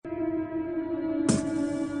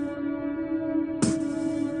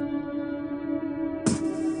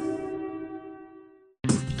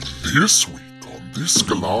This week on This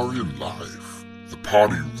Galarian Life, the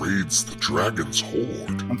party raids the dragon's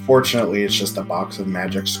hoard. Unfortunately, it's just a box of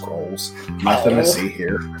magic scrolls. Nothing to see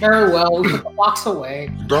here. Very well, we put the box away.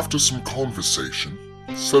 And after some conversation,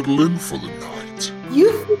 settle in for the night.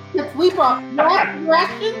 You think that we brought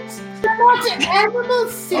rations? What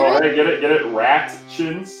animals, Siri? Oh, hey, get it,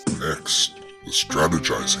 rations. Next, the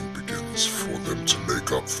strategizing begins for them to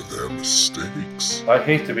make up for their mistakes. I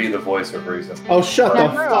hate to be the voice of reason. Oh, shut the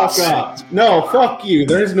fuck up. No, fuck you.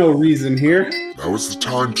 There's no reason here. Now is the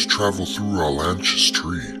time to travel through Arlantius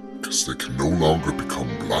tree, because they can no longer become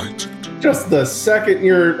blighted. Just the second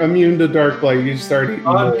you're immune to dark blight, you start eating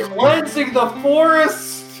I'm more. cleansing the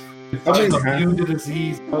forest! I'm immune to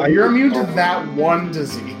disease. You're immune to that one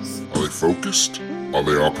disease. Are they focused? Are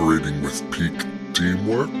they operating with peak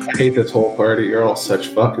teamwork? I hate this whole party. You're all such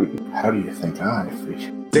fucking... How do you think I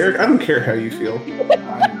feel? Derek, I don't care how you feel.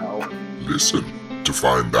 I know. Listen to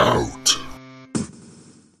find out.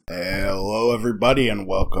 Hello, everybody, and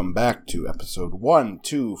welcome back to episode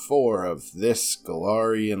 124 of This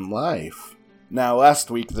Galarian Life. Now, last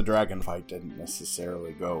week, the dragon fight didn't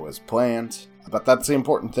necessarily go as planned, but that's the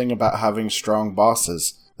important thing about having strong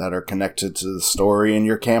bosses that are connected to the story in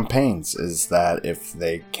your campaigns, is that if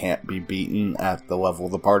they can't be beaten at the level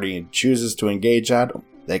the party chooses to engage at,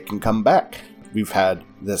 they can come back. We've had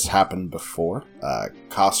this happen before.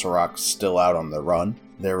 Kasarok's still out on the run.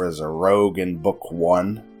 There was a rogue in Book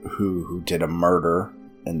 1 who did a murder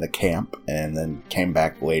in the camp and then came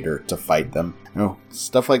back later to fight them. You know,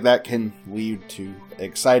 stuff like that can lead to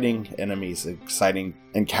exciting enemies, exciting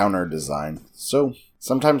encounter design. So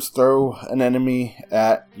sometimes throw an enemy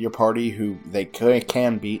at your party who they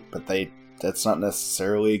can beat, but that's not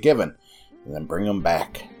necessarily a given. And then bring them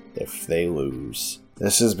back if they lose.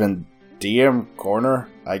 This has been DM Corner,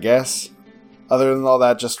 I guess. Other than all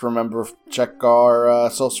that, just remember, check our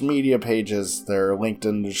social media pages. They're linked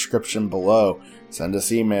in the description below. Send us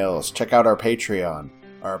emails. Check out our Patreon.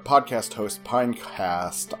 Our podcast host,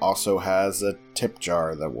 Pinecast, also has a tip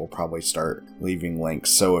jar that we'll probably start leaving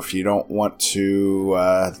links. So if you don't want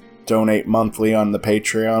to donate monthly on the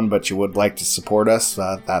Patreon, but you would like to support us,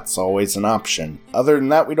 that's always an option. Other than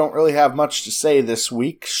that, we don't really have much to say this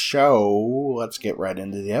week's show. Let's get right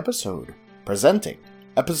into the episode. Presenting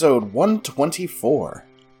episode 124,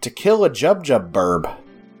 To Kill a Jub Burb.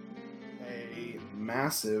 A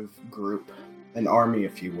massive group, an army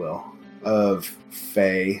if you will, of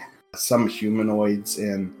fae, some humanoids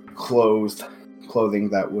in clothing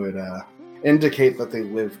that would indicate that they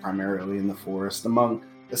live primarily in the forest, among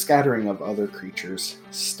a scattering of other creatures,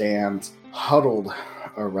 stand huddled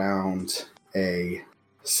around a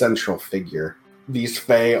central figure. These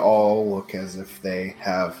fae all look as if they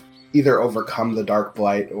have either overcome the dark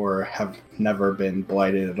blight or have never been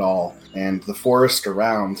blighted at all, and the forest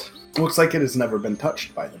around looks like it has never been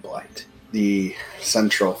touched by the blight. The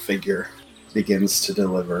central figure begins to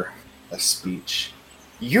deliver a speech.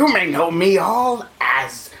 You may know me all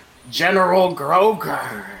as General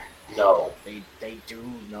Groger. No. They do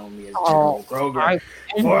know me as General Groger,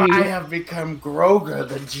 for I have become Groger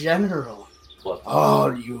the General. What?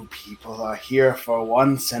 All you people are here for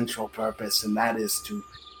one central purpose, and that is to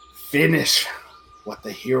finish what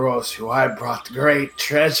the heroes who I brought great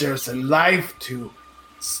treasures and life to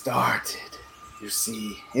started. You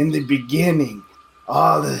see, in the beginning,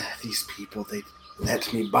 all of these people, they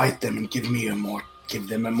let me bite them and give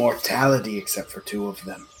them immortality, except for two of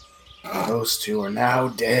them. Those two are now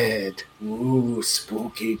dead. Ooh,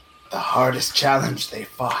 spooky. The hardest challenge they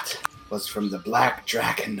fought was from the Black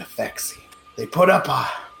Dragon Nephexi. They put up a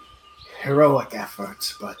heroic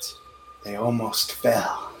effort, but they almost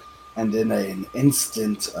fell. And in an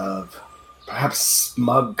instant of perhaps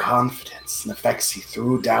smug confidence, Nephexi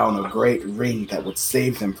threw down a great ring that would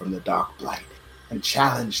save them from the Dark Blight, and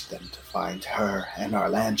challenged them to find her and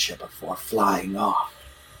Arlantia before flying off.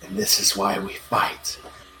 And this is why we fight.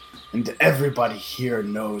 And everybody here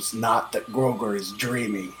knows not that Groger is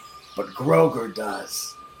dreaming, but Groger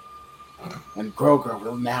does. And Groger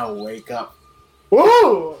will now wake up.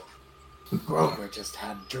 Woo! Groger just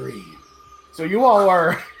had a dream. So you all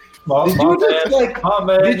are...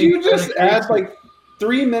 Did you just add like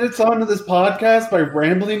 3 minutes onto this podcast by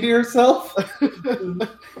rambling to yourself?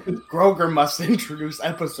 Groger must introduce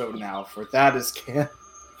episode now, for that is canon.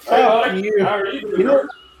 Fuck you. You know,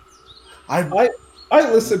 I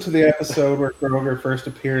listened to the episode where Groger first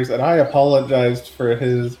appears, and I apologized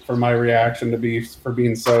for my reaction for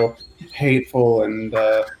being so hateful and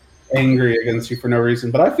angry against you for no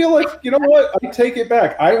reason. But I feel like, you know what? I take it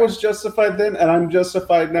back. I was justified then, and I'm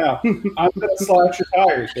justified now. I'm going to slash your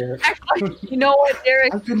tires, Derek. Actually, you know what,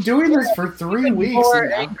 Derek? I've been doing this for 3 weeks. More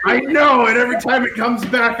now. angry. I know, and every time it comes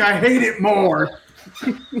back, I hate it more.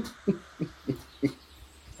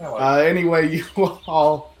 Anyway, you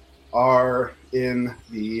all are in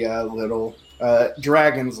the little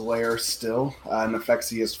dragon's lair still.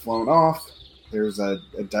 Nefexi has flown off. There's a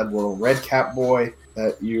dead little red cap boy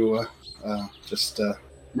that you just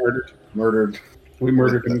murdered. We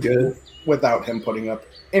murdered him good. Without him putting up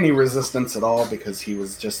any resistance at all, because he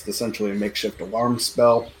was just essentially a makeshift alarm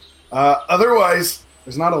spell. Otherwise,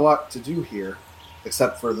 there's not a lot to do here,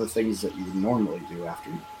 except for the things that you normally do after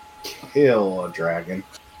you kill a dragon.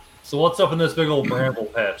 So what's up in this big old bramble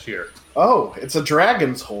patch here? Oh, it's a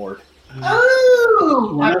dragon's horde.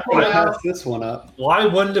 Oh, We're not going to pass this one up. Why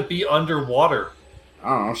wouldn't it be underwater? I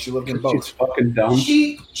don't know, she lived in She's boats. fucking dumb.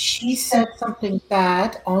 she said something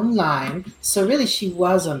bad online, so really she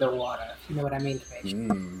was underwater. If you know what I mean, Paige.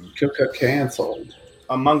 Kuka canceled.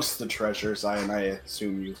 Amongst the treasures, I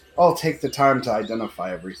assume you all take the time to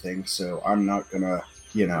identify everything, so I'm not gonna,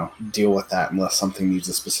 deal with that unless something needs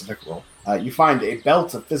a specific role. You find a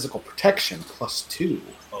belt of physical protection +2.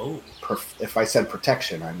 Oh. If I said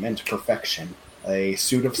protection, I meant perfection. A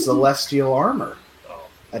suit of celestial armor. Oh.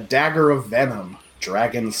 A dagger of venom.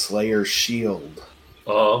 Dragon Slayer's shield.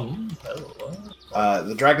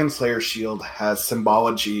 The Dragon Slayer's shield has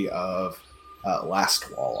symbology of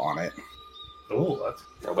Lastwall on it. Oh, that's...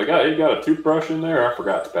 You got a toothbrush in there? I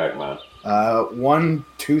forgot to pack mine. 1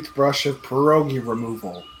 toothbrush of pierogi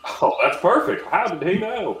removal. Oh, that's perfect. How did he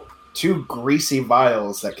know? 2 greasy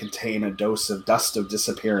vials that contain a dose of Dust of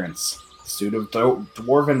Disappearance. Suit of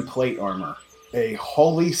dwarven plate armor. A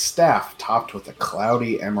holy staff topped with a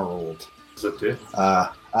cloudy emerald. Is it it?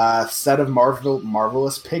 A set of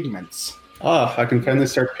marvelous pigments. I can finally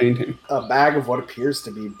start painting. A bag of what appears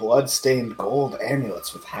to be blood-stained gold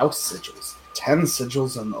amulets with house sigils. 10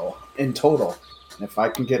 sigils in total. And if I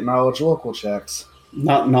can get knowledge local checks.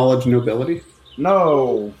 Not knowledge nobility?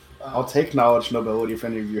 No. I'll take knowledge nobility if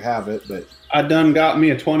any of you have it, but... I done got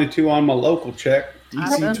me a 22 on my local check.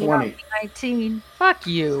 DC 20. 19. Fuck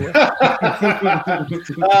you. I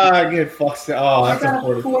get fucked. Oh, I that's got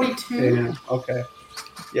a a 42. Damn. Okay.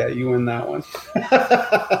 Yeah, you win that one.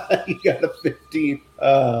 You got a 15.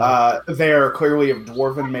 They are clearly of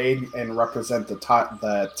dwarven made and represent the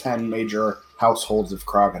 10 major households of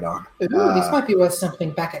Krogodon. Ooh, these might be worth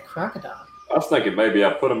something back at Crocodile. I was thinking maybe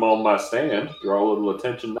I put them on my stand, draw a little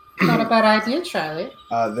attention. Not a bad idea, Charlie.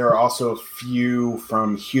 There are also a few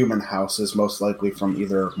from human houses, most likely from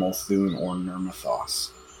either Multhune or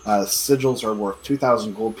Nirmathos. Sigils are worth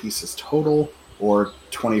 2,000 gold pieces total, or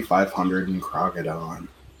 2,500 in Krogodon.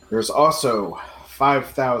 There's also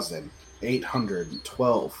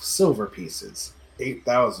 5,812 silver pieces,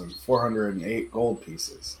 8,408 gold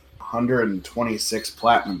pieces, 126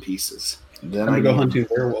 platinum pieces. Then I'm going to go hunting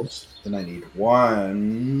werewolves. Then I need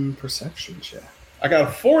 1 perception check. I got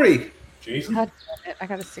a 40. Jeez. God damn it, I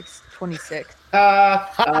got a 626.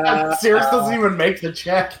 Sirius doesn't even make the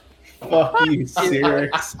check. Fuck you,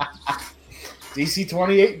 Sirix. DC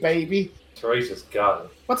 28, baby. Trace has got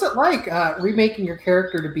it. What's it like remaking your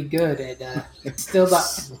character to be good and still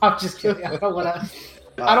not? I'm just kidding. I don't want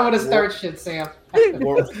to start shit, Sam. You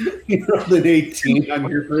rolled an 18 on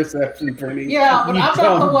your perception, Penny. Yeah, but You I'm not the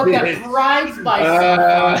dumb one that bitch. prides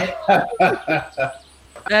myself on it.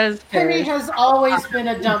 That is Penny fair. has always been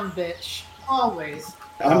a dumb bitch. Always.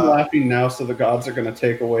 I'm laughing now, so the gods are going to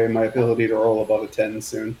take away my ability to roll above a 10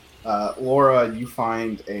 soon. Laura, you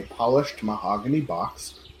find a polished mahogany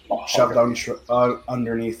box shoved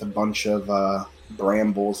underneath a bunch of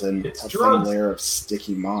brambles and It's a thin drugs. layer of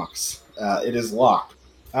sticky moss. It is locked.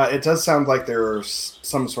 It does sound like there's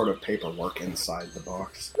some sort of paperwork inside the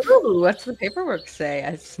box. Ooh, what's the paperwork say?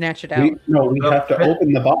 I snatch it out. We have to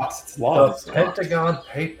open the box. It's The locked. Pentagon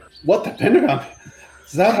paper. What, the Pentagon?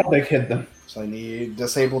 Is that how they hid them? So I need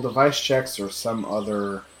disable device checks or some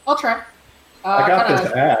other... I'll try. I got this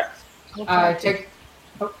axe. I take.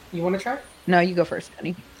 Oh, you want to try? No, you go first,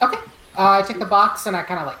 Penny. Okay. I take the box and I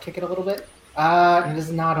kind of like kick it a little bit. It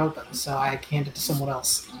is not open, so I hand it to someone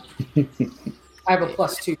else. I have a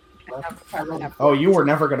 +2. I rolled a- Oh, you were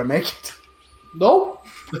never going to make it. Nope.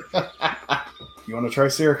 You want to try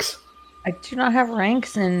Sirix? I do not have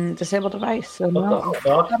ranks in disabled device, so no. What the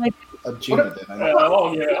fuck? Gina did. I know.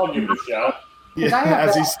 I'll give it a shot. Yeah, I have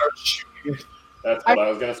as he that- starts shooting it. That's what I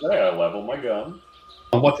was going to say. I leveled my gun.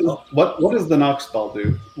 What does the knock spell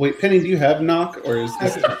do? Wait, Penny, do you have knock, or is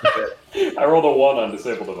this? I rolled a 1 on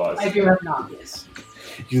disable device. I do have not. Yes.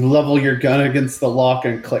 You level your gun against the lock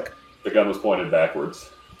and click. The gun was pointed backwards.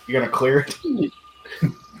 You gonna clear it?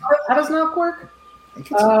 How does knock work? I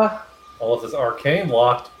think it's, Well, if it's arcane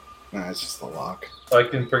locked, nah, it's just the lock. I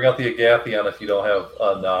can bring out the Agathion if you don't have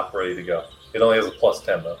a knock ready to go. It only has a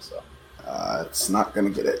 +10 though, so. It's not gonna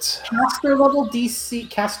get it. Caster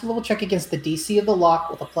level check against the DC of the lock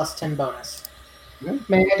with a +10 bonus. Yeah.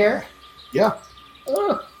 May I, Derek? Yeah.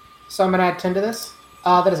 Ugh. So I'm gonna add 10 to this.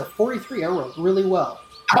 That is a 43. I rolled really well.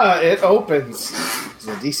 It opens. It's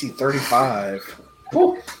a DC 35.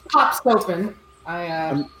 Woo! Pops open.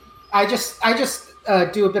 I just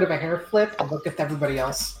do a bit of a hair flip and look at everybody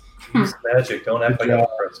else. Use magic. Don't act like I'm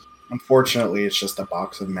impressed. Unfortunately, it's just a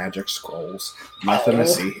box of magic scrolls. Nothing to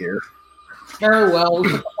see here. Very well. We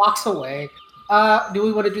put the box away. Do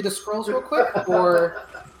we want to do the scrolls real quick,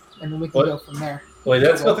 and then we can go from there? Wait,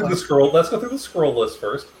 let's go through the scroll. Let's go through the scroll list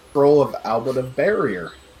first. Scroll of Ablative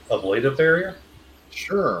Barrier. Ablative barrier.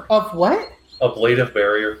 Sure. Of what? Ablative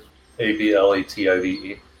barrier.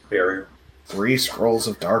 ABLATIVE barrier. 3 scrolls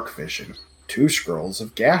of Dark Vision. 2 scrolls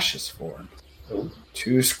of Gaseous Form. Ooh.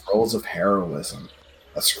 2 scrolls of Heroism.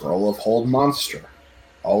 A scroll of Hold Monster.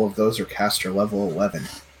 All of those are caster level 11.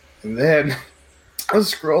 And then a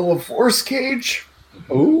scroll of Force Cage.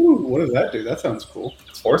 Ooh, what does that do? That sounds cool.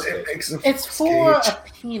 It's force It cage. makes a It's Force for Cage.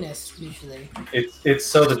 a penis, usually. It's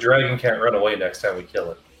so the dragon can't run away next time we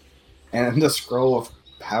kill it. And a scroll of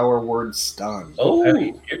Power Word Stun. Oh,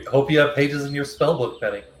 Penny. Hope you have pages in your spellbook,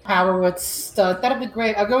 Penny. Powerwood stud. That'd be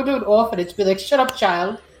great. I'll go to an orphanage. Be like, shut up,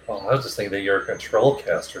 child. Oh, I was just thinking that you're a control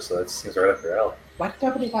caster, so that seems right up your alley. Why did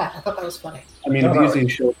nobody laugh? I thought that was funny. I mean, No. using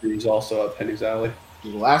chivalry is also up Penny's alley. The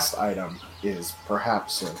last item is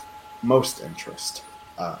perhaps of most interest.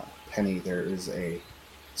 Penny, there is a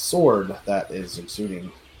sword that is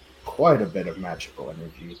exuding quite a bit of magical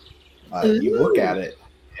energy. You look at it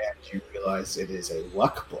and you realize it is a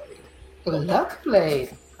luck blade. The luck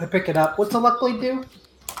blade. I pick it up. What's a luck blade do?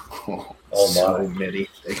 Oh, Oh, so my. many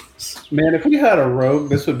things. Man, if we had a rogue,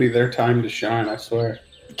 this would be their time to shine, I swear.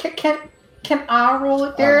 Can I roll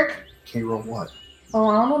it, Derek? Can you roll what? Oh,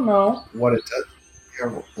 I don't know. What it does?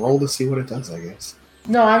 Yeah, roll to see what it does, I guess.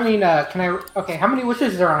 No, I mean, can I? Okay, how many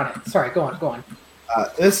wishes are on it? Sorry, go on.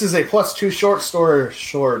 This is a +2 short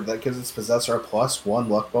sword that gives its possessor a +1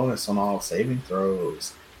 luck bonus on all saving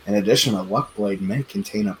throws. In addition, a luck blade may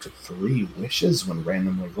contain up to 3 wishes when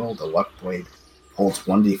randomly rolled. A luck blade holds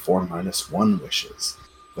 1d4 minus 1 wishes.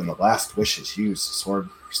 When the last wish is used, the sword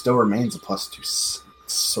still remains a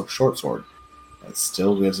 +2 short sword. It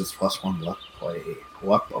still gives its +1 luck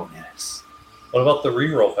bonus. What about the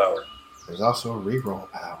reroll power? There's also a reroll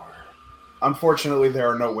power. Unfortunately, there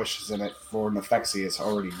are no wishes in it, for Nefexi has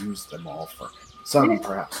already used them all for some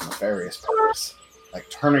perhaps nefarious purpose, like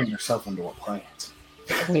turning yourself into a plant.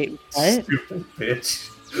 Wait, what? Stupid bitch.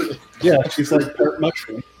 Yeah, she's like part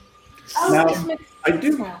mushroom. Now, I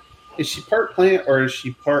do. Is she part plant, or is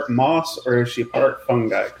she part moss, or is she part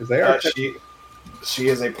fungi? Because they are. She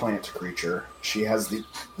is a plant creature. She has the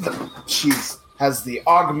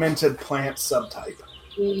augmented plant subtype.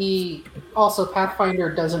 Also,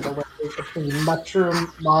 Pathfinder doesn't delineate between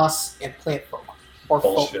mushroom, moss, and plant folk or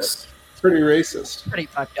Bullshit. folks, pretty racist. Pretty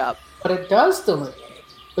fucked up. but it does delineate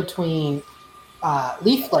between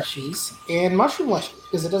leaf fleshies and mushroom fleshies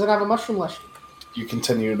because it doesn't have a mushroom fleshie. You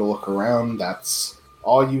continue to look around. That's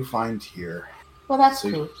all you find here. Well, that's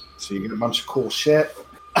So, cool. so you get a bunch of cool shit.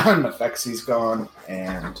 Nefexi's gone,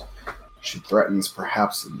 and she threatens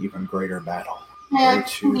perhaps an even greater battle. And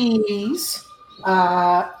to- please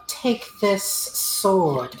take this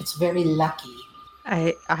sword. It's very lucky.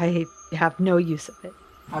 I have no use of it.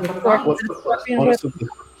 I put it on. What's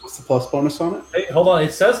the plus bonus on it? Hey, hold on.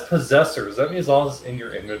 It says possessors. That means all this in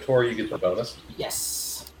your inventory, you get the bonus.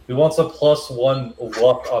 Yes. Who wants a +1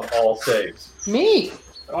 luck on all saves? Me.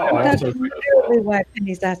 Oh, That's so literally why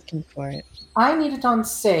Penny's asking for it. I need it on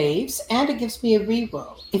saves, and it gives me a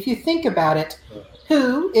reroll. If you think about it,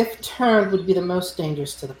 who, if turned, would be the most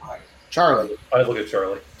dangerous to the party? Charlie. I look at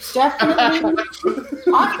Charlie. Definitely.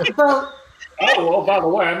 Well, Oh, well, by the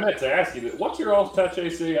way, I meant to ask you that. What's your all's touch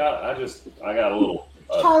AC? I got a little.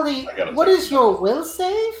 Charlie, I gotta what check. is your will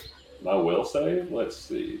save? My will save. Let's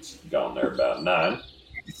see. It's gone there about 9.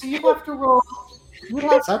 So you have to roll. You'd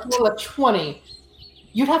have to roll a 20.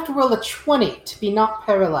 You'd have to roll a 20 to be not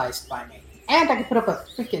paralyzed by me. And I could put up a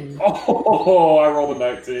freaking. Oh, I rolled a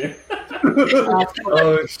 19.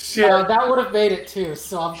 Oh, shit. That would have made it too.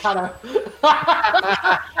 So I'm kind of.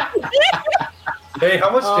 Hey,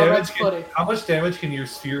 how much that's funny. How much damage can your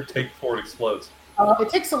sphere take before it explodes? It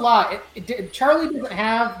takes a lot. Charlie doesn't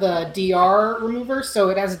have the DR remover, so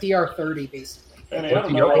it has DR 30 basically. Penny, I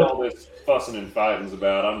don't know what all this fussing and fighting's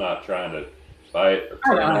about. I'm not trying to fight or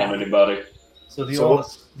turn on anybody. So do you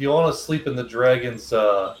want to sleep in the dragon's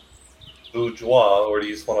boudoir, or do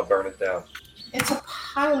you just want to burn it down? It's a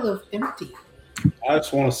pile of empty. I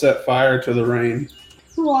just want to set fire to the rain.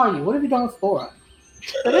 Who are you? What have you done with Laura?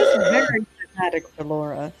 That is very dramatic for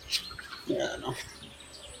Laura. Yeah, no.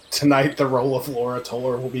 Tonight, the role of Laura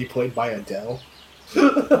Toller will be played by Adele. Has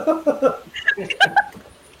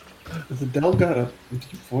Adele got a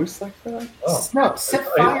deep voice like that? Oh. No, set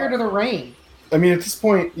fire to the rain. I mean, at this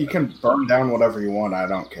point, you can burn down whatever you want. I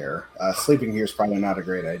don't care. Sleeping here is probably not a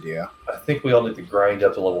great idea. I think we all need to grind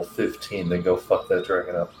up to level 15, then go fuck that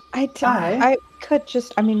dragon up. I could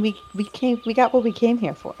just. I mean, we got what we came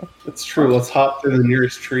here for. It's true. Let's hop to the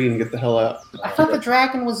nearest tree and get the hell out. I thought the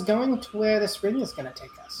dragon was going to where this ring is going to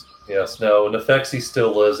take us. Yes, no, Nefexi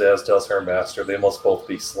still lives, as does her master. They must both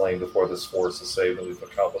be slain before this force is saved and we've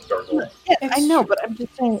accomplished our goal. Yeah, I know, but I'm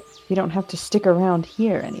just saying we don't have to stick around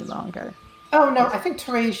here any longer. Oh, no, I think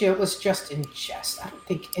Teresia was just in jest. I don't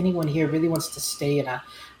think anyone here really wants to stay in a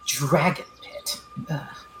dragon pit. Ugh.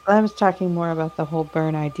 I was talking more about the whole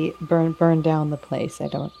burn idea, burn down the place. I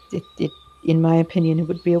don't. It in my opinion, it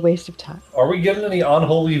would be a waste of time. Are we getting any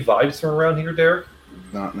unholy vibes from around here, Derek?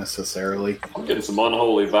 Not necessarily. I'm getting some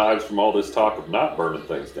unholy vibes from all this talk of not burning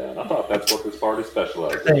things down. I thought that's what this party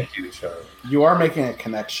specialized in. Thank you, Charlie. You are making a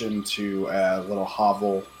connection to a little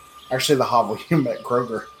hovel. Actually, the hovel you met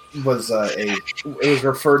Kroger was it was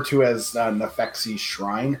referred to as Nefexi's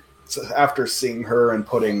shrine. So after seeing her and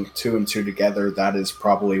putting two and two together, that is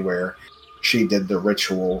probably where she did the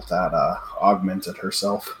ritual that augmented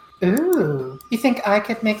herself. Ooh. You think I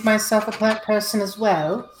could make myself a plant person as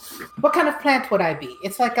well? What kind of plant would I be?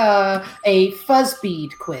 It's like a fuzz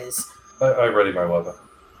bead quiz. I ready my weapon.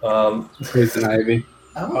 Poison ivy.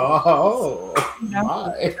 Oh.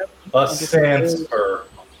 My. A sand spur.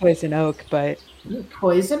 Poison oak, but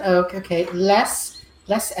Poison oak. Okay, less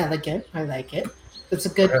elegant. I like it. That's a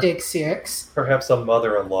good dig, Cyrix. Perhaps a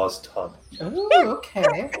mother-in-law's tongue. Oh,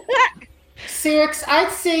 okay. Cyrix,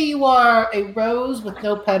 I'd say you are a rose with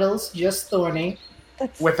no petals, just thorny.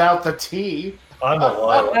 Without the T. I'm a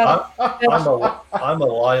lilac. I'm a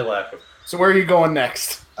lilac. So where are you going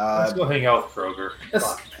next? Let's go hang out with Kroger.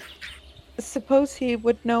 suppose he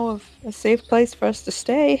would know of a safe place for us to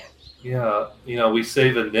stay. Yeah, we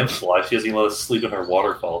save a nymph's life. She doesn't even let us sleep in her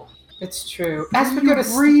waterfall. It's true. As we go to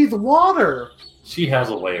breathe water. She has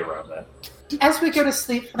a way around that. As we go to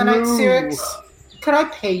sleep for the night, Cyrix, could I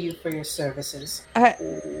pay you for your services?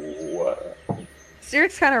 Cyrix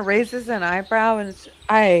kind of raises an eyebrow, and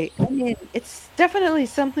I mean, it's definitely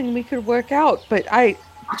something we could work out, but I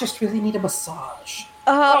just really need a massage.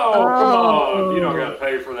 Come on. You don't got to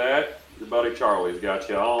pay for that. Your buddy Charlie's got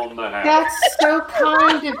you on the house. That's so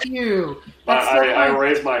kind of you. I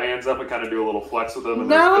raise my hands up and kind of do a little flex with them, and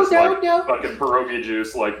no. fucking pierogi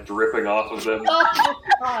juice dripping off of them.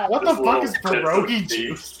 Oh, what the fuck is pierogi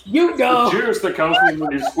juice? You know, the juice that comes from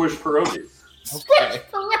when you squish pierogies. Okay.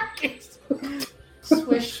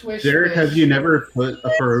 Swish. Derek, have you never put a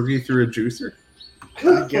pierogi through a juicer?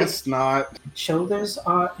 I guess not. Shoulders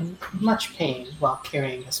are in much pain while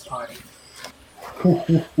carrying this party.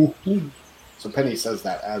 So Penny says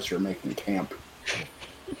that as you're making camp.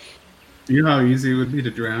 You know how easy it would be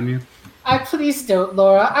to drown you? Please don't,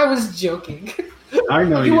 Laura. I was joking. I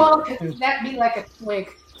know you all can snap me like a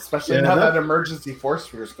twig. Especially now that emergency force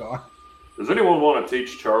sphere's gone. Does anyone want to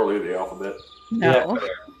teach Charlie the alphabet? No.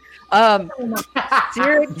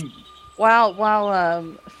 Derek,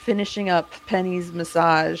 while finishing up Penny's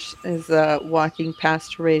massage, is walking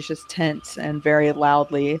past Teresia's tent and very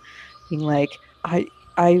loudly being like, I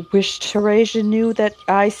wish Teresia knew that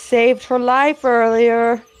I saved her life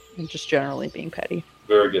earlier. And just generally being petty.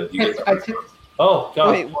 Very good. Oh,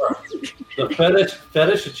 God. Wait. The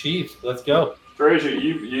fetish achieved. Let's go. Teresia,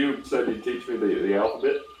 you said you'd teach me the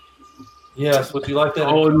alphabet? Yes. Would you like that?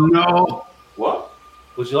 Oh, no. What?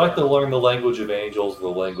 Would you like to learn the language of angels or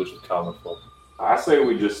the language of common folk? I say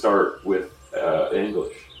we just start with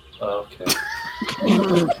English. Okay.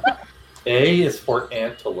 A is for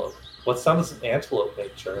antelope. What sound does an antelope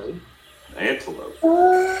make, Charlie? Antelope.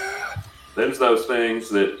 Them's those things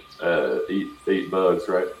that eat bugs,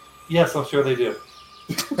 right? Yes, I'm sure they do.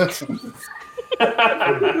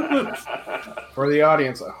 For the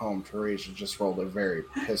audience at home, Teresia just rolled a very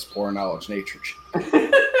piss-poor knowledge nature check.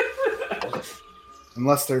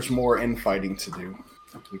 Unless there's more infighting to do,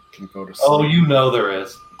 we can go to sleep. Oh, there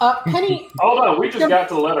is. Penny. Hold on, we just got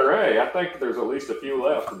to the letter A. I think there's at least a few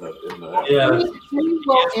left in the. Yeah. Penny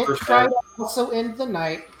will try to also end the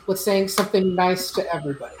night with saying something nice to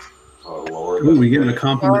everybody. Oh Lord! Ooh, we getting a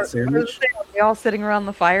compliment sandwich? Are we all sitting around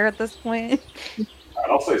the fire at this point?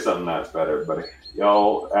 I'll say something nice about everybody.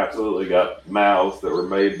 Y'all absolutely got mouths that were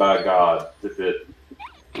made by God to fit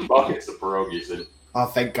buckets of pierogies in. Oh,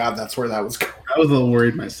 thank God that's where that was going. I was a little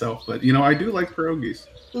worried myself, but I do like pierogies.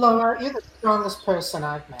 Laura, you're the strongest person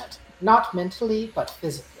I've met. Not mentally, but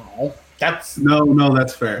physically. Oh, that's... No,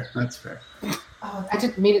 that's fair. That's fair. Oh, I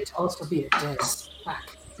didn't mean it to also be a diss.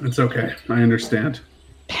 Fuck. It's okay. I understand.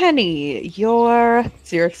 Penny, your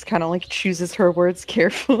Xerix kind of like chooses her words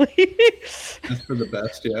carefully. That's for the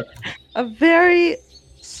best, yeah. A very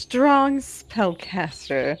strong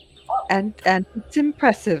spellcaster, and it's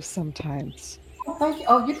impressive sometimes. Oh, thank you.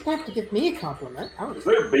 Oh, you didn't have to give me a compliment. Is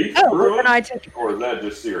there beef Oh, brewing? and I took. Or is that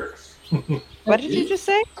just Cyrix? What did you just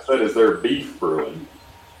say? I said, is there beef brewing?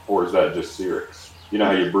 Or is that just Cyrix? You know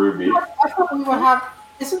how you brew beef? I thought we would have.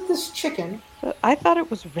 Isn't this chicken? I thought it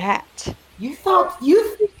was rat. You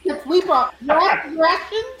think that we brought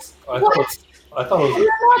rations? I What? thought it was. You're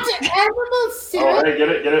not an animal, Oh, Cyrix. hey, get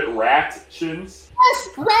it? Rations? Yes,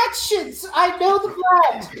 rations. I know the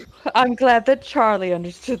brand. I'm glad that Charlie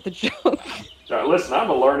understood the joke. Listen, I'm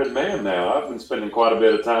a learned man now. I've been spending quite a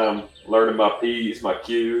bit of time learning my P's, my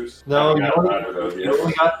Q's. No, I you haven't only, got either of those you yet.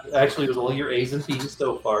 only got actually it was only your A's and P's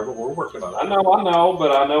so far, but we're working on I it. know,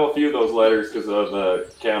 but I know a few of those letters because of the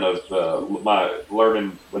count of my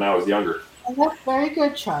learning when I was younger. Oh, that's very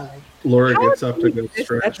good, Charlie. Laura How gets up to go As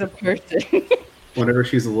stretch. a person. Whenever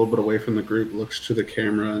she's a little bit away from the group, looks to the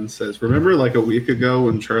camera and says, "Remember like a week ago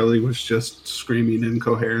when Charlie was just screaming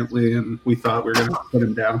incoherently and we thought we were going to put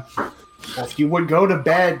him down? Well, if you would go to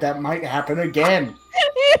bed, that might happen again.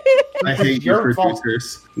 I hate you Your fault.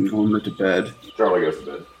 producers. I'm going to bed. Charlie goes to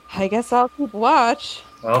bed. I guess I'll keep watch.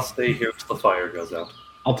 I'll stay here till the fire goes out.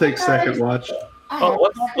 I'll take second watch. Oh,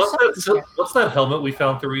 what's that helmet we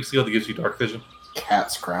found 3 weeks ago that gives you dark vision?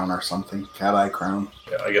 Cat's crown or something. Cat eye crown.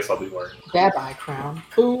 Yeah, I guess I'll be wearing it. Bad eye crown.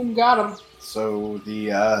 Boom, got him. So the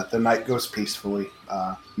night goes peacefully.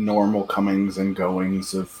 Normal comings and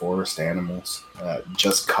goings of forest animals.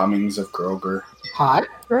 Just comings of Groger. Hot.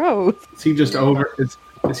 Gross. Is he just over?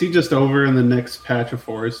 Is he just over in the next patch of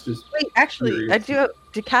forest? Just Wait, actually,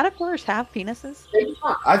 do caterpillars have penises?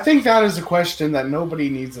 I think that is a question that nobody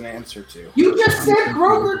needs an answer to. You just said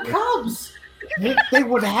Grover Cubs. They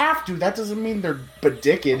would have to. That doesn't mean they're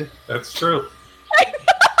bedicked. That's true.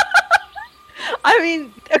 I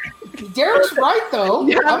mean, Derek's right, though.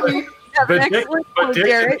 Yeah. I mean, have an excellent point,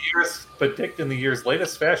 Derek. Predict in the year's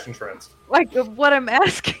latest fashion trends. Like, what I'm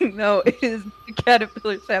asking, though, is do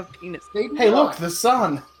caterpillars have penises? they Hey, look, the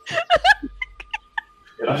sun.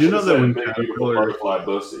 And I Did you know should've that said when big, beautiful caterpillars- butterfly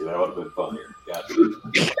bussy? That would have been funnier.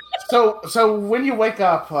 Gotcha. So when you wake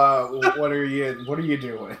up, what are you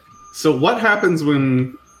doing? So what happens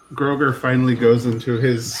when Groger finally goes into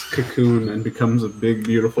his cocoon and becomes a big,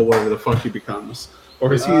 beautiful whatever the fuck he becomes?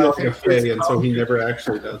 Or is he like a fae and so he never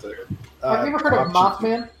actually does it? Have you ever heard of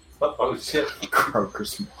Mothman? Oh shit!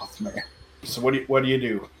 Groger's Mothman. So what do you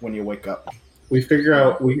do when you wake up? We figure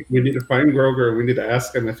out we need to find Groger. We need to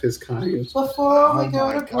ask him if his kind. Before we Oh go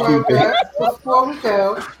my to God. Grover, before we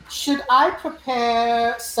go, should I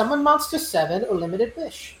prepare Summon Monster 7 or Limited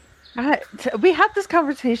Wish? We had this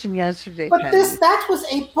conversation yesterday, But Penny. that was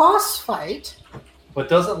a boss fight. But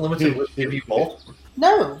doesn't Limited Wish give you both?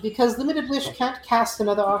 No, because Limited Wish can't cast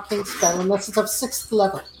another arcane spell unless it's of 6th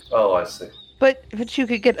level. Oh, I see. But you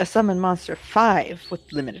could get a Summon Monster 5 with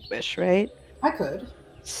Limited Wish, right? I could.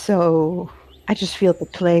 So I just feel the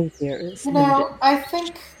play here is You limited. know, I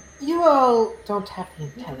think you all don't have the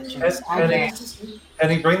intelligence. I Penny. guess.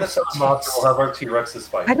 Penny, bring this up, monster. We'll have our T-Rexes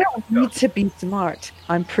fight. I don't need to be smart.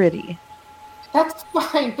 I'm pretty. That's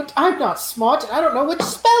fine, but I'm not smart and I don't know which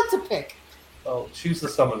spell to pick. Oh, choose the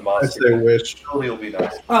summon That's monster. their wish. Surely you'll be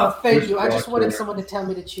nice. Oh, thank you. I Which just block wanted there? someone to tell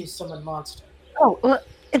me to choose Summon Monster. Oh, well,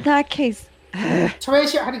 in that case,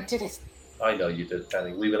 Teresia already did it. I know you did,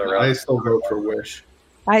 Penny. Leave it I around. still vote for wish.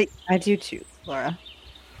 I do too, Laura.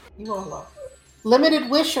 You all are. Limited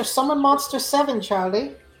Wish or Summon Monster 7,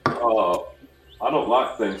 Charlie? I don't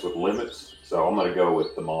like things with limits, so I'm gonna go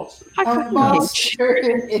with the monster. I A fucking hate monster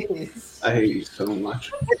it is. I hate you so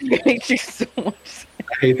much. you. I hate you so much.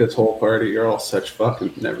 I hate this whole party. You're all such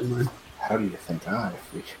fucking. Never mind. How do you think I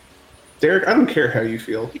feel? Derek, I don't care how you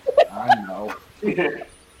feel. I know.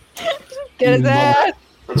 Get his ass.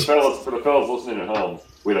 For the fellas listening at home,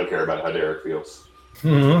 we don't care about how Derek feels.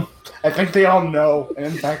 Mm-hmm. I think they all know. And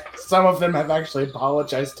in fact, some of them have actually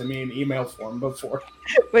apologized to me in email form before.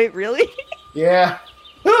 Wait, really? Yeah.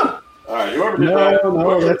 All right, whoever did that,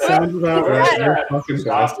 No, that sounds about whoever right. did You're that, fucking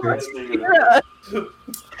stop bastards. listening to this.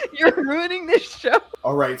 You're ruining this show.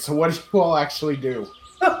 All right. So what do you all actually do?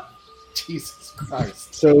 Jesus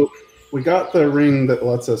Christ. So we got the ring that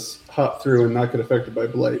lets us hop through and not get affected by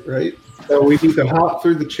blight, right? So we need to hop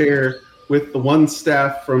through the chair with the one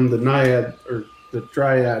staff from the Naiad or the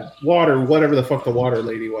Dryad water, whatever the fuck the water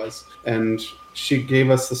lady was. And she gave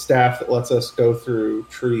us the staff that lets us go through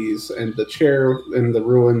trees. And the chair in the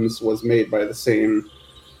ruins was made by the same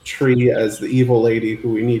tree as the evil lady who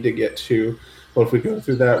we need to get to. But if we go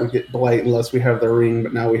through that, we get blight unless we have the ring.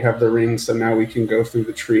 But now we have the ring, so now we can go through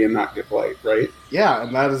the tree and not get blight, right? Yeah,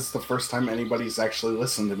 and that is the first time anybody's actually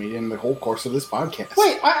listened to me in the whole course of this podcast.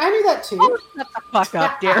 Wait, I knew that too. Shut the fuck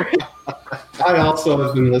up, Derek. I also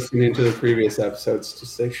have been listening to the previous episodes to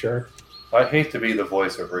stay sure. I hate to be the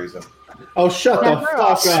voice of reason. Oh, shut the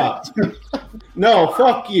fuck up. No,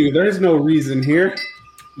 fuck you. There's no reason here.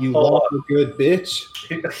 You lawful good bitch.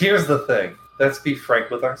 Here's the thing. Let's be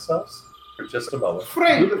frank with ourselves for just a moment. Who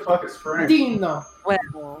Frank, the fuck is Frank? Dino.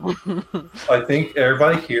 Well, I think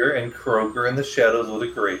everybody here and Kroger in the Shadows would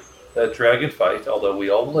agree that Dragon Fight, although we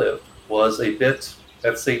all lived, was a bit,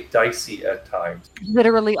 let's say, dicey at times.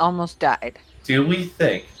 literally almost died. Do we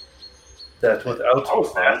think that without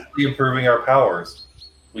vastly improving our powers,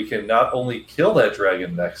 we can not only kill that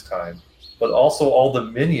dragon next time, but also all the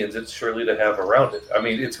minions it's surely to have around it? I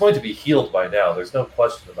mean, it's going to be healed by now. There's no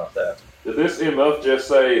question about that. Did this MF just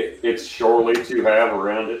say it's surely to have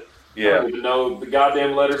around it? I Yeah. don't even know the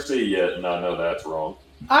goddamn letter C yet, and I know that's wrong.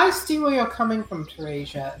 I see where you're coming from,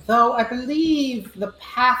 Teresia, though I believe the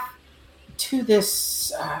path to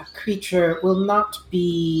this creature will not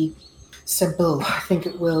be simple. I think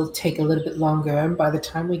it will take a little bit longer, and by the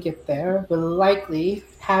time we get there, we'll likely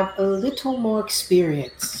have a little more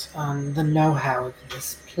experience on the know-how of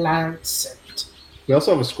this plant. And We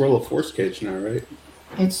also have a Scroll of Force Cage now, right?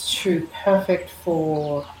 it's true, perfect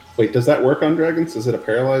for... Wait, does that work on dragons? Is it a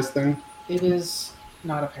paralyzed thing? It is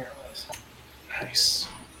not a paralyze. Nice.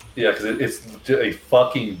 Yeah, because it's a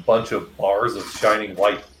fucking bunch of bars of shining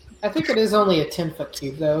light, I think it is only a 10-foot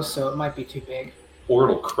cube, though, so it might be too big. or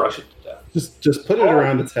it'll crush it to death. Just put it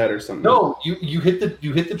around its head or something. No, you hit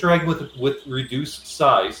the dragon with reduced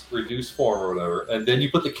size, reduced form, or whatever, and then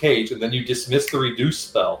you put the cage, and then you dismiss the reduced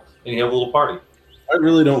spell, and you have a little party. I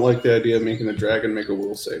really don't like the idea of making the dragon make a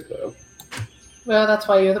will save, though. Well, that's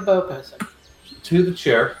why you're the bow person. To the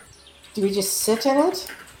chair. Do we just sit in it?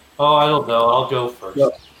 Oh, I don't know. I'll go first. Yeah.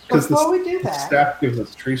 Because Before the we do that, staff gives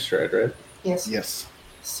us tree stride, right? yes. Yes.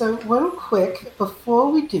 So, real quick, before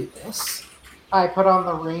we do this, I put on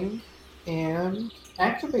the ring and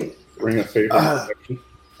activate it. Ring of favor. protection.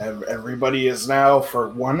 Everybody is now, for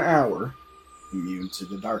 1 hour, immune to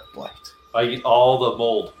the dark blight. I eat all the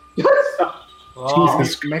mold. Oh,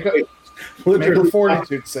 Jesus Make a Literally,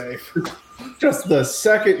 fortitude save. just the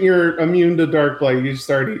second you're immune to dark blight, you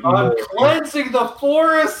start eating I'm more. cleansing the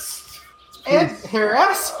forest. And her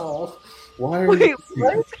asshole. Why are Wait, you?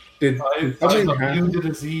 what? Did I'm something immune happen? to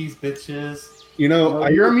disease, bitches. You know,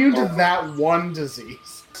 You're immune to that one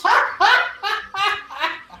disease.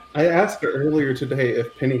 I asked her earlier today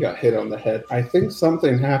if Penny got hit on the head. I think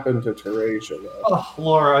something happened to Teresia, though. Oh,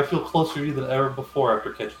 Laura, I feel closer to you than ever before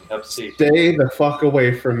after catching Hep C. Stay the fuck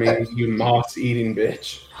away from me, you moss-eating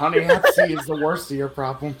bitch. Honey, Hep C is the worst of your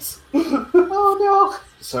problems. Oh no.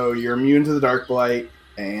 So you're immune to the dark blight,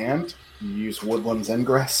 and you use Woodland's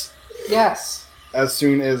Ingress. Yes. As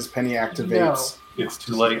soon as Penny activates, It's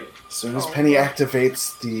too late. as soon as Penny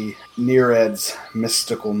activates the Nered's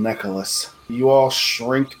mystical necklace, you all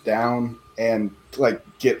shrink down and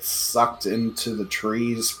get sucked into the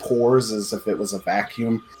tree's pores as if it was a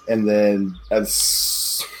vacuum, and then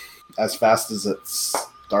as fast as it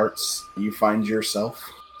starts, you find yourself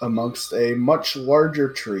amongst a much larger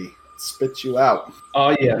tree. It spits you out.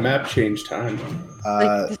 Oh yeah, map change time.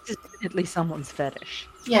 Like, this is definitely someone's fetish.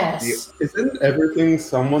 Yes. Isn't everything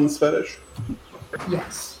someone's fetish?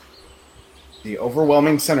 Yes. The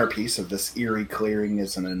overwhelming centerpiece of this eerie clearing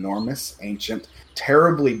is an enormous, ancient,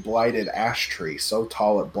 terribly blighted ash tree, so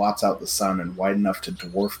tall it blots out the sun and wide enough to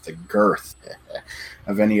dwarf the girth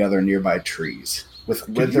of any other nearby trees. With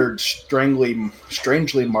withered, strangely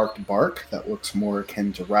marked bark that looks more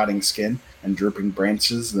akin to rotting skin and drooping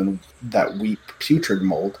branches than that weep putrid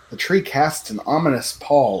mold, the tree casts an ominous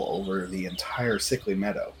pall over the entire sickly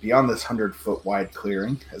meadow. Beyond this 100-foot wide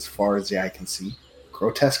clearing, as far as the eye can see,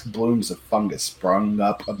 grotesque blooms of fungus sprung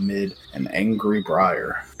up amid an angry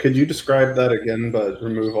briar. Could you describe that again, but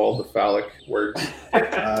remove all the phallic words?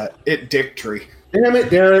 Dick tree. Damn it,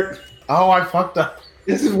 Derek! Oh, I fucked up.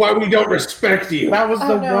 This is why we don't respect you. That was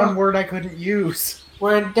the Oh, no. one word I couldn't use.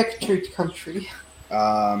 We're in Dick Treat country.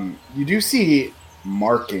 You do see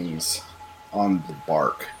markings on the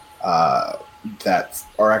bark that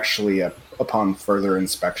are actually, upon further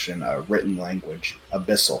inspection, a written language,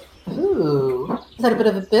 abyssal. Ooh. Ooh, a little bit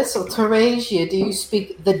of abyssal. Teresia, do you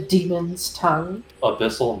speak the demon's tongue?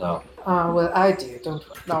 Abyssal? No. Well, I do. Don't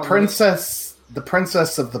worry. The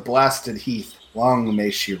princess of the blasted heath. Long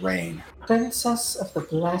may she reign. Princess of the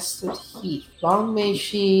Blasted Heath. Long may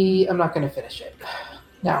she... I'm not going to finish it.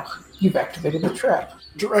 Now, you've activated the trap.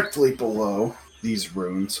 Directly below these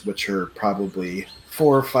runes, which are probably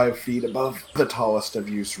 4 or 5 feet above the tallest of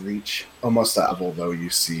you's reach, almost at level though, you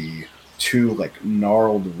see 2 like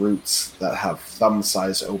gnarled roots that have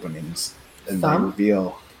thumb-sized openings, and they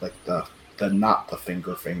reveal like the not the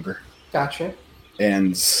finger. Gotcha.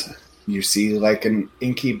 And you see like an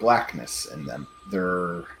inky blackness in them.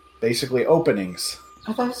 They're basically openings.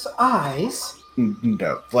 Are those eyes?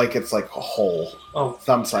 No, like it's like a hole. Oh.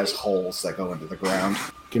 Thumb-sized holes that go into the ground.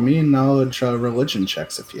 Give me a knowledge religion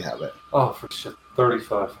checks if you have it. Oh, for shit.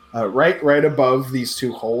 35. Right above these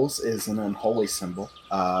 2 holes is an unholy symbol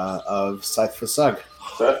of Scythe the Sug.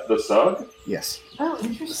 Seth the Sug? Yes. Oh,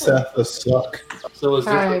 interesting. Seth the Suck. So is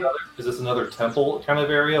this another temple kind of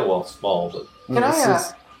area? Well, small, but... This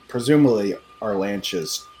is presumably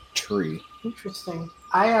Arlancha's tree. Interesting.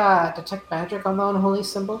 I detect magic on the unholy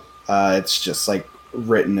symbol. It's just like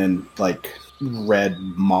written in like red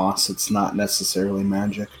moss. It's not necessarily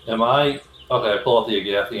magic. Okay, I pull out the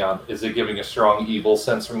Agathion. Is it giving a strong evil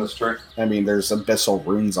sense from this trick? I mean, there's abyssal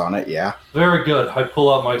runes on it, yeah. Very good. I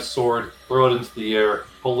pull out my sword, throw it into the air,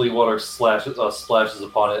 holy water splashes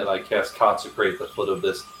upon it, and I cast Consecrate at the foot of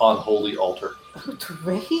this unholy altar. Oh,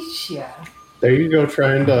 Teresia. There you go,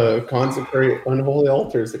 trying to consecrate unholy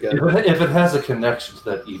altars again. If it has a connection to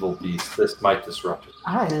that evil beast, this might disrupt it.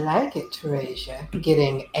 I like it, Teresia.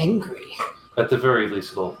 Getting angry. At the very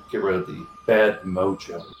least, it'll get rid of the bad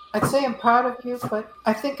mojo. I'd say I'm proud of you, but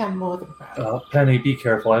I think I'm more than proud. Penny, be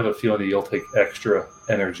careful. I have a feeling that you'll take extra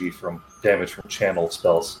energy from damage from channel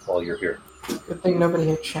spells while you're here. Good thing nobody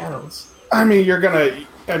here channels. I mean,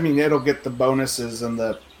 it'll get the bonuses and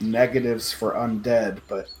the negatives for undead,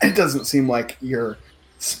 but it doesn't seem like your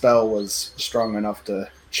spell was strong enough to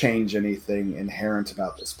change anything inherent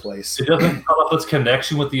about this place. It doesn't tell us its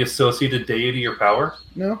connection with the associated deity or power?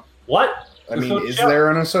 No. What? I mean, is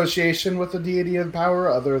there an association with the deity of power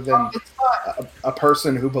other than a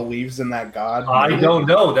person who believes in that god? I don't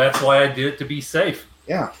know. That's why I did it to be safe.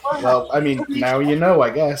 Yeah. Well, I mean, now you know, I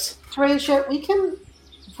guess. Teresia,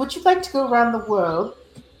 would you like to go around the world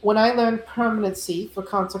when I learn permanency for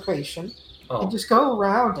consecration and just go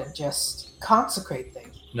around and just consecrate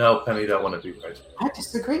things? No, Penny, that wouldn't be right. I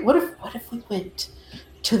disagree. What if we went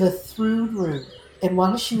to the throne room and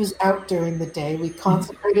while she was out during the day, we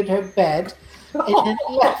consecrated her bed and then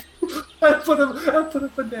left? I put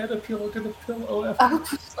a banana peel under the pillow.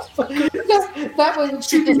 That way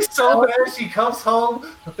she's so mad. She comes home,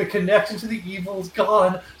 the connection to the evil is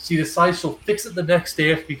gone. She decides she'll fix it the next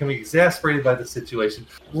day after becoming exasperated by the situation.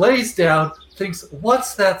 Lays down, thinks,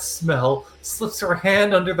 "What's that smell?" Slips her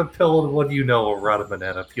hand under the pillow, and what do you know? A rotten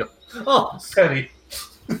banana peel. Oh, Penny.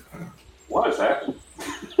 What has happened?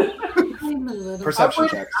 Perception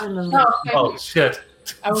checks. Oh, shit.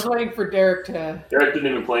 I was waiting for Derek to... Derek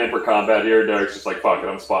didn't even plan for combat here. Derek's just like, fuck it,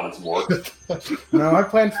 I'm spawning some more. No, I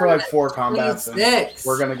planned for like 4 combats. And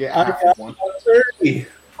we're going to get half of one. 30.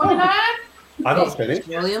 I don't finish.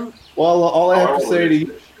 William? Well, all I have to say to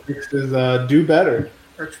you is do better.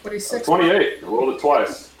 Or 26. 28. I rolled it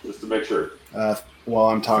twice, just to make sure. While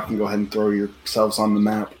I'm talking, go ahead and throw yourselves on the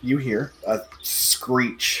map. You hear a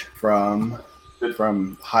screech from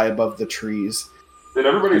high above the trees. Did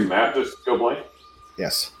everybody's map just go blank?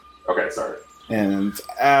 Yes. Okay, sorry. And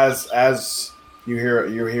as you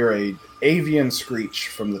hear a avian screech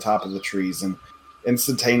from the top of the trees, and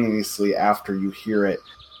instantaneously after you hear it,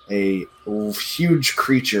 a huge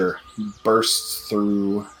creature bursts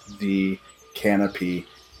through the canopy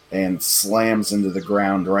and slams into the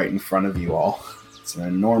ground right in front of you all. It's an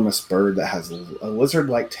enormous bird that has a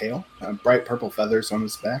lizard-like tail, bright purple feathers on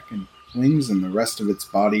its back and wings, and the rest of its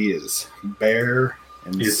body is bare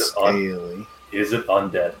and scaly. Is it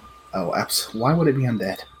undead? Oh, absolutely. Why would it be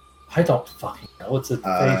undead? I don't fucking know. It's a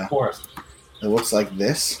fey forest. It looks like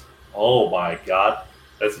this. Oh my god.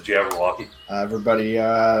 That's a Jabberwocky. Everybody,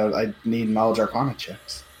 I need knowledge arcana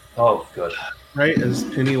checks. Oh, good. Right as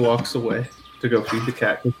Penny walks away to go feed the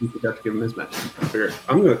cat, because he forgot to give him his match. I figure,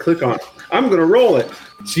 I'm going to click on it. I'm going to roll it.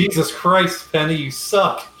 Jesus Christ, Penny, you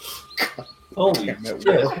suck. Holy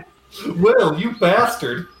shit. Will, you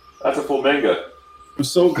bastard. That's a flamingo. I'm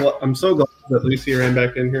so glad that Lucy ran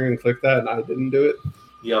back in here and clicked that, and I didn't do it.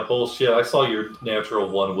 Yeah, bullshit. I saw your natural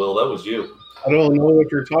 1, Will. That was you. I don't know what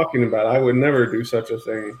you're talking about. I would never do such a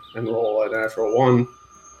thing and roll a natural 1.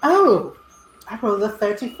 Oh, I rolled a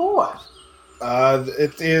 34.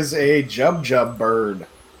 It is a Jub bird.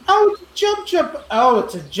 Oh, Jub. Oh,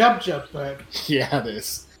 it's a Jub bird. Yeah, it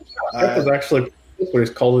is. That was actually what he's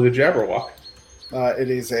called it, a Jabberwock. It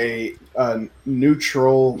is a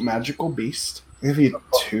neutral magical beast. I have you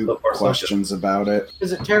two questions about it.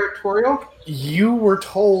 Is it territorial? You were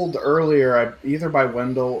told earlier, either by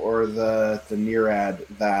Wendell or the Nearad,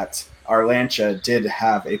 that Arlantia did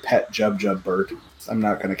have a pet Jub bird. I'm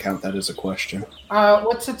not going to count that as a question.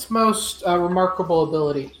 What's its most remarkable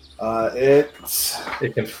ability? It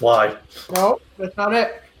can fly. No, that's not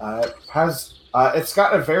it. It's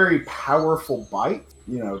got a very powerful bite.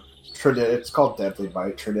 You know, it's called Deadly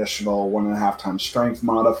Bite. Traditional 1.5 times strength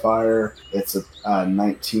modifier. It's a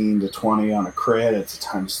 19 to 20 on a crit. It's a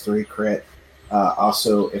 ×3 crit.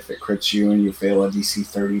 Also, if it crits you and you fail a DC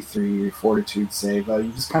 33 Fortitude save,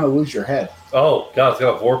 you just kind of lose your head. Oh god, it's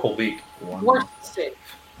got a Vorpal beak. Worst save.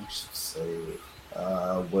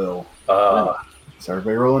 Will. So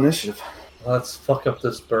everybody roll initiative. Let's fuck up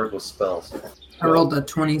this bird with spells. I rolled a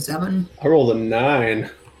 27. I rolled a 9.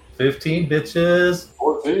 15, bitches.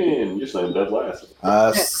 14. You're saying dead last.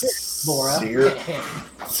 Laura.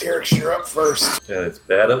 Cyrix, you're up first. Yeah, it's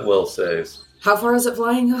bad at will saves. How far is it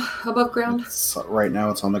flying above ground? Right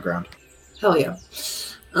now it's on the ground. Hell yeah.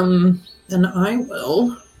 Then I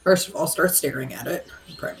will, first of all, start staring at it.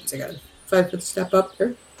 Probably means I got a 5-foot step up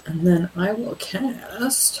there. And then I will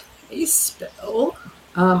cast a spell.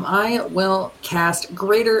 I will cast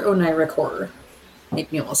Greater Oniric Horror.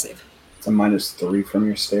 Make me a will save. It's a -3 from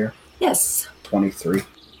your stare. Yes. 23.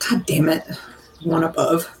 God damn it. One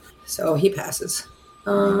above. So he passes.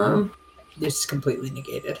 This is completely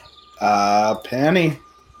negated. Penny.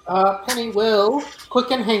 Penny will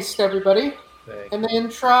quicken haste everybody. And then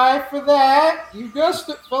try for that. You guessed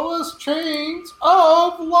it, fellas. Chains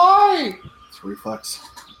of Light. It's reflex.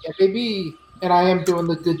 Yeah, baby. And I am doing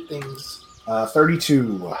the good things.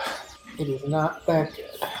 32. It is not that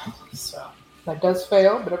good. So that does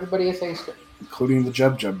fail, but everybody is hasted. Including the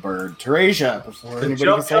Jub bird. Teresia, before The anybody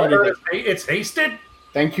can say Jub bird, anything. it's hasted?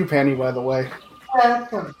 Thank you, Penny, by the way.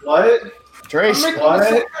 Welcome. What? Teresia.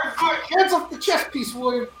 Hands off the chest piece,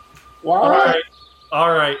 William. All right.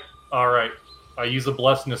 I use a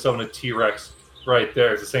blessing to summon a T-Rex right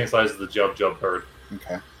there. It's the same size as the Jub bird.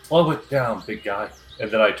 Okay. Slow it down, big guy.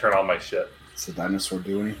 And then I turn on my shit. Does the dinosaur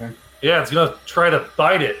do anything? Yeah, it's gonna try to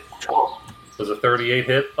bite it. Does a 38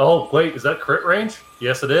 hit? Oh, wait, is that crit range?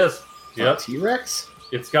 Yes, it is. Yep. T-Rex?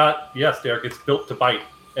 It's got, yes, Derek, it's built to bite.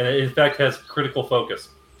 And it, in fact, has critical focus.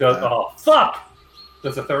 Oh, fuck!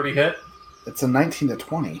 Does a 30 hit? It's a 19 to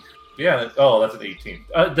 20. Yeah, that's an 18.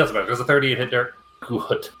 It doesn't matter. Does a 38 hit, Derek?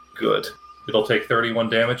 Good. It'll take 31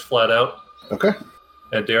 damage flat out. Okay.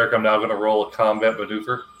 And Derek, I'm now going to roll a combat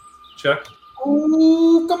maneuver check.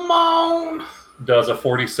 Ooh, come on! Does a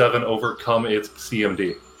 47 overcome its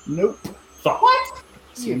CMD? Nope. Fuck. What?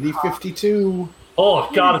 CMD 52. Oh,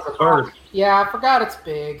 God, it's a bird. Yeah, I forgot it's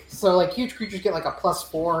big. So, like, huge creatures get, like, a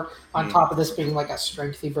 +4 on top of this being, like, a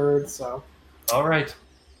strengthy bird, so... All right.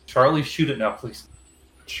 Charlie, shoot it now, please.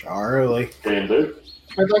 Charlie. Can do.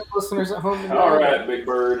 I'd like listeners at home to know All right, Big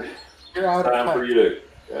Bird. you're out Time of for you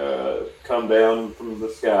to come down from the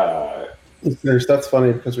sky. Listeners, that's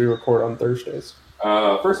funny because we record on Thursdays.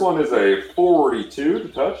 First one is a 42 to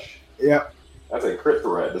touch. Yep. That's a crit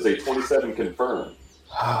threat. Does a 27 confirm?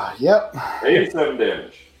 Yep. 87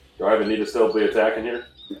 damage. Do I even need to still be attacking here?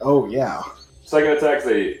 Oh, yeah. Second attack's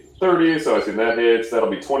a 30, so I assume that hits. That'll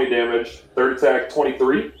be 20 damage. Third attack,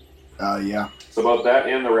 23. Yeah. So both that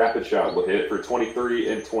and the rapid shot will hit for 23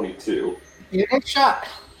 and 22. You get shot.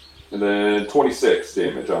 And then 26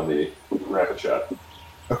 damage on the rapid shot.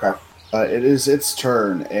 Okay. It is its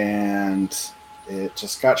turn, and it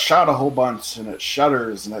just got shot a whole bunch, and it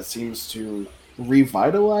shudders, and it seems to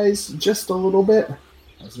revitalize just a little bit,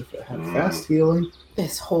 as if it had fast healing.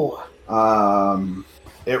 This whore.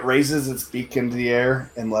 It raises its beak into the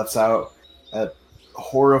air and lets out a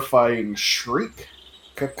horrifying shriek.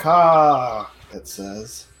 Caca, it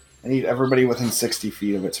says. I need everybody within 60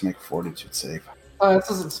 feet of it to make a fortitude save. This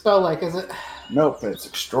doesn't spell like, is it? Nope, it's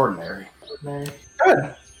extraordinary. No.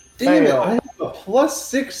 God damn it, Fail. I have a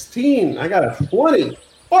 +16. I got a 20.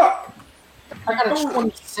 Fuck! I got a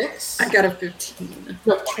 26. I got a 15.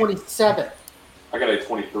 You have 27. I got a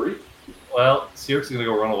 23. Well, Sirik's going to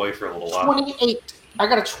go run away for a little while. 28. I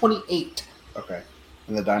got a 28. Okay.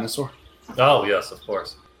 And the dinosaur? Oh, yes, of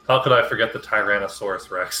course. How could I forget the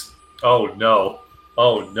Tyrannosaurus Rex? Oh, no.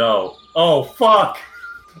 Oh, no. Oh, fuck!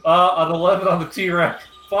 An 11 on the T-Rex.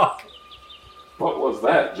 Fuck. What was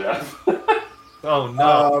that, Jeff? Oh,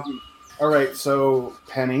 no. Alright, so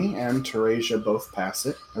Penny and Teresia both pass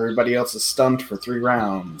it. Everybody else is stunned for 3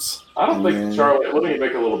 rounds. I don't And think then- Charlie. Let me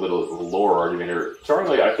make a little bit of a lore argument here.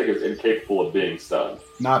 Charlie, I think, is incapable of being stunned.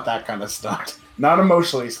 Not that kind of stunned. Not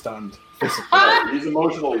emotionally stunned. Physically. Right, he's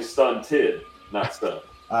emotionally stunted, not stunned.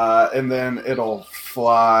 And then it'll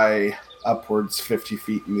fly upwards 50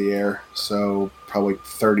 feet in the air. So probably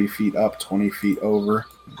 30 feet up, 20 feet over.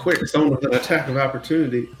 Quick, someone with an attack of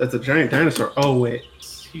opportunity. That's a giant dinosaur. Oh, wait.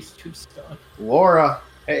 He's too stunned. Laura,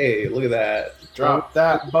 Hey, look at that. drop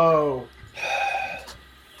that bow.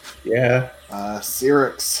 Yeah.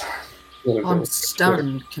 Cyrix, I'm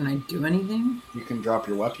stunned. Can I do anything? you can drop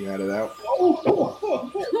your weapon. You had it out.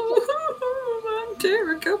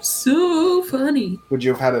 Derek, I'm so funny. Would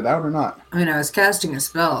you have had it out or not? I mean, I was casting a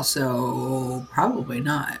spell, so probably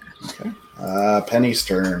not. Okay. Penny's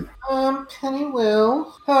turn. Penny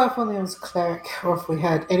will. If only I was a cleric, or if we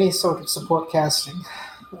had any sort of support casting.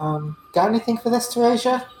 Got anything for this,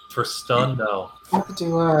 Teresia? For stun, no. Neither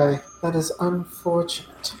do I. That is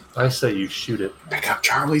unfortunate. I say you shoot it. Pick up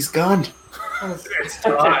Charlie's gun.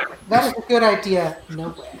 That is a good idea. No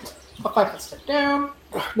way. I'll 5 foot step down.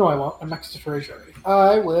 No, I won't. I'm next to Teresia already.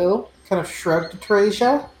 I will kind of shrug to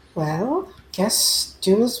Teresia. Well, guess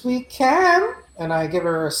do as we can. And I give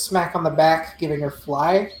her a smack on the back, giving her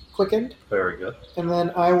fly quickened. Very good. And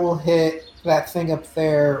then I will hit that thing up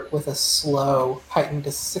there with a slow, heightened to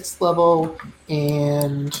 6th level,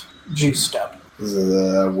 and juiced up. This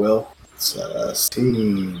is Will. It's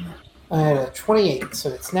 16. I had a 28, so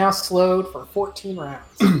it's now slowed for 14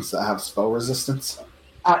 rounds. Does that have spell resistance?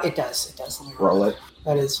 It does. It does. Let me Roll it.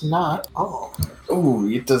 That is not all. Ooh,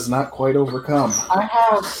 it does not quite overcome. I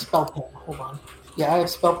have spell pen. Hold on. Yeah, I have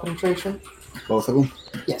spell penetration. Both of them?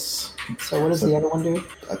 Yes. So what does the other one do?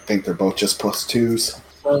 I think they're both just +2s.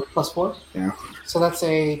 So +4? Yeah. So that's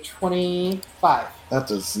a 25. That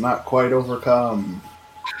does not quite overcome.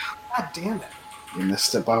 God damn it. You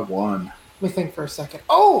missed it by 1. Let me think for a second.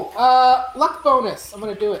 Oh, luck bonus. I'm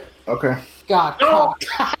going to do it. Okay. God.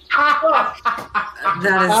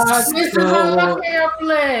 That is This is a lucky I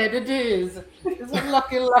played. It is. It's a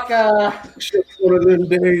lucky. Shit, one of them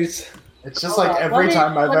days. It's just Hold like on, every let me-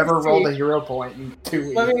 time I've let me ever rolled see. a hero point in 2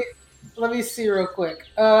 weeks. Let me see real quick.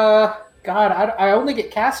 God, I only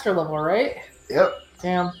get caster level, right? Yep.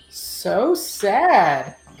 Damn. So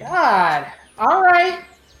sad. God. All right.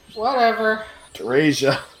 Whatever.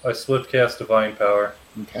 Teresia. I swift cast Divine Power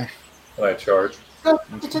Okay. and I charge. Go.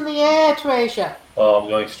 It's in the air, Teresia. Oh, I'm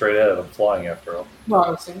going straight at it. I'm flying after him.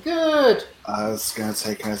 Nice and good. I was going to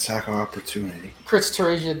take an attack of opportunity. Crits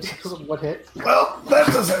Teresia deals with 1 hit. Well, that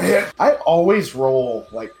doesn't hit. I always roll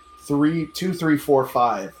like 2, 3, 4,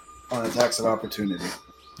 5 on attacks of opportunity.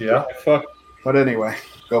 Yeah? Fuck. But anyway,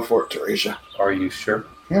 go for it, Teresia. Are you sure?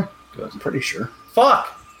 Yeah. Good. I'm pretty sure.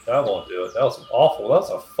 Fuck! That won't do it. That was awful. That was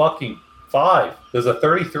a fucking 5. There's a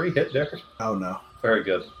 33 hit there. Oh no. Very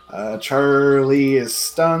good. Charlie is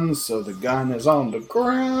stunned, so the gun is on the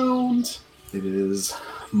ground. It is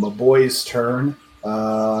my boy's turn.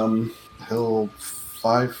 He'll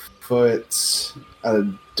 5 foot at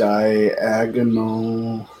a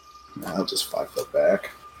diagonal. I'll just 5 foot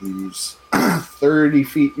back. He's 30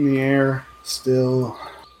 feet in the air still,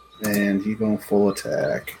 and he's going full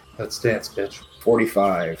attack. Let's dance, bitch.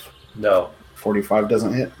 45. No. 45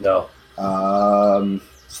 doesn't hit. No.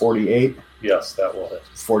 48. Yes, that will hit.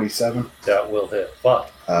 47. That will hit. Fuck.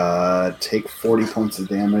 Take 40 points of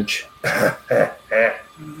damage. Okay.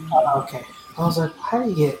 I was like, how do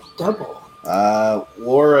you get double?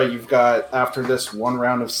 Laura, you've got, after this, 1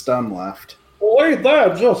 round of stun left. Ain't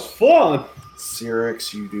that just fun?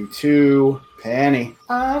 Cyrix, you do 2. Penny.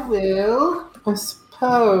 I will, I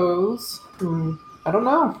suppose. I don't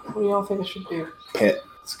know. What do y'all think I should do? Pit.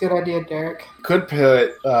 It's a good idea, Derek. Could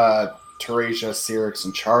put Teresia, Cyrix,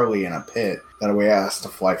 and Charlie in a pit. That way I has to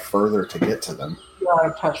fly further to get to them. You're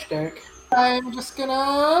out of touch, Derek. I'm just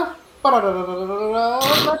gonna...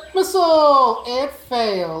 Electric missile! It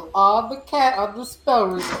failed on the spell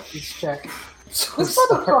resistance check. So This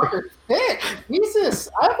sorry. motherfucker thick. Jesus,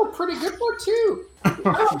 I have a pretty good one too.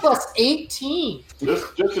 I have plus 18.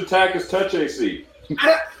 Just attack his touch AC. You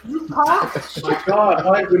cock. Oh my god,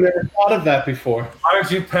 why have we never thought of that before? Why aren't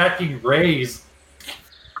you packing rays?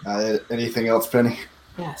 Anything else, Penny?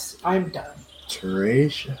 Yes, I'm done.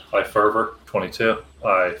 Teresia. I fervor. 22.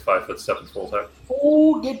 I 5 foot step and full attack.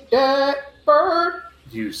 Oh, get that bird.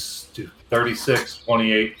 You stupid. 36,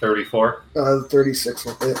 28, 34. 36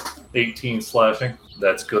 will hit. 18 slashing.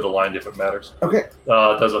 That's good aligned if it matters. Okay.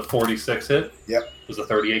 Does a 46 hit? Yep. Does a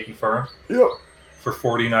 38 confirm? Yep. For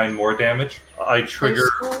 49 more damage. I trigger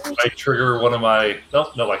one of my...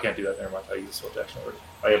 No, I can't do that. Never mind. I used the switch action already.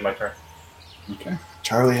 I have my turn. Okay.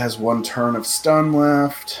 Charlie has 1 turn of stun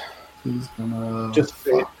left. He's gonna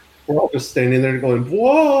we're all just standing there going,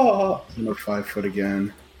 whoa! He's gonna 5 foot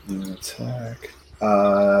again. Gonna attack.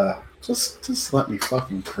 Just let me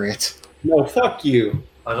fucking crit. No, fuck you.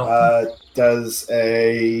 I don't. Does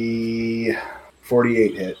a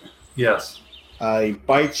 48 hit? Yes. He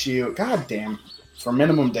bites you. God damn. For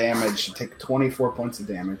minimum damage, you take 24 points of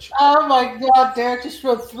damage. Oh my god, Derek just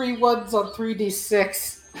rolled 3 ones on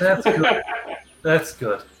 3d6. That's good. That's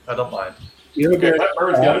good. I don't mind. You Okay, that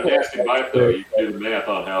bird's got a nasty bite, though. You can do the math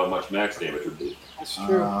on how much max damage would be. That's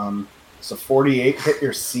true. So 48 hit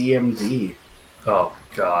your CMD. Oh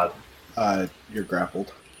God. You're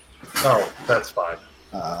grappled. Oh, that's fine.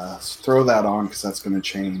 So throw that on because that's going to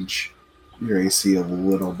change your AC a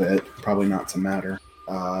little bit. Probably not to matter.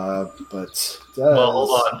 But Well,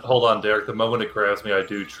 hold on, Derek. The moment it grabs me, I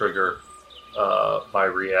do trigger my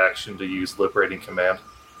reaction to use Liberating Command.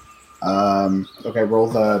 Okay, roll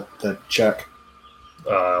the check.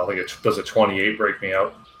 I think does a 28 break me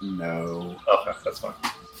out? No. Okay, that's fine.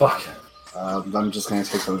 Fuck. I'm just going to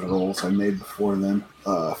take those rolls I made before then.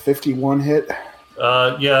 51 hit.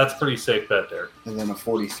 Yeah, that's a pretty safe bet, Derek. And then a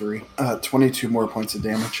 43. 22 more points of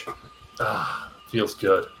damage. Feels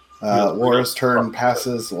good. Laura's turn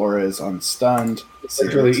passes. Laura is unstunned.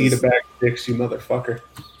 Literally eat a bag of dicks, you motherfucker.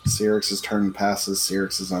 Cyrix's turn passes.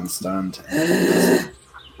 Cyrix is unstunned.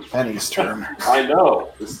 Penny's turn. I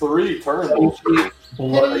know. It's 3 turns.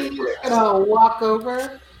 Penny's gonna walk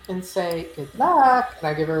over and say, good luck. And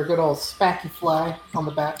I give her a good old spacky fly on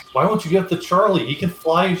the back. Why won't you get the Charlie? He can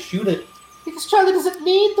fly and shoot it. Because Charlie doesn't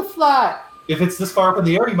need the fly. If it's this far up in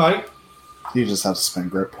the air, he might. You just have to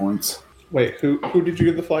spend grit points. Wait, who did you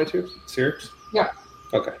give the fly to? Cyrix? Yeah.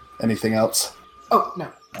 Okay. Anything else? Oh,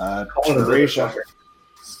 no. Teresia.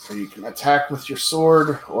 So you can attack with your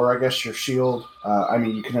sword, or I guess your shield.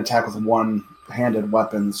 You can attack with one-handed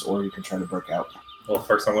weapons, or you can try to break out. Well,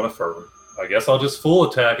 first I'm going to fervor. I guess I'll just full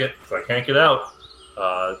attack it, because I can't get out.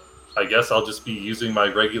 I guess I'll just be using my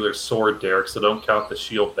regular sword, Derek, so don't count the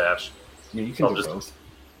shield bash. Yeah, you can I'll do just,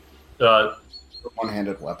 both.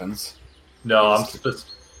 One-handed weapons. No,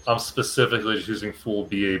 I'm specifically just using full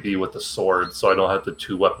BAB with the sword, so I don't have the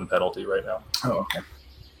 2-weapon penalty right now. Oh, okay.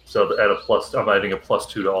 So I'm adding a +2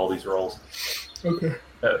 to all these rolls. Okay.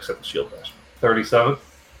 Except the shield bash. 37?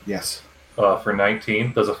 Yes. For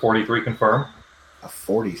 19. Does a 43 confirm? A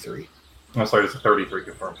 43? I'm sorry, does a 33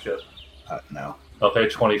 confirm? Shit. No. Okay,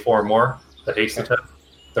 24 more. The haste attack?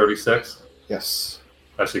 36? Yes.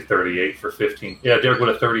 Actually, 38 for 15. Yeah, Derek would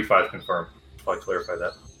a 35 confirm. Should I clarify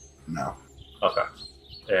that? No. Okay.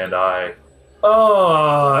 And I...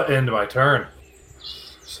 end my turn.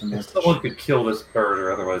 If someone could kill this bird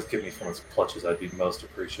or otherwise get me from its clutches, I'd be most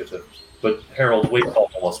appreciative. But Harold, wait till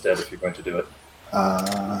I'm almost dead if you're going to do it.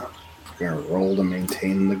 We're going to roll to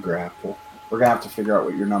maintain the grapple. We're going to have to figure out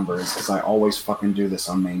what your number is, because I always fucking do this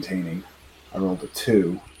on maintaining. I rolled a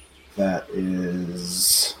 2. That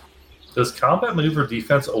is... Does combat maneuver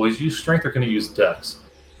defense always use strength, or can it use dex?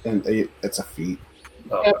 And it's a feat.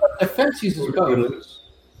 Oh. Yeah, but defense uses both.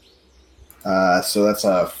 So that's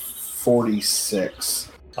a 46.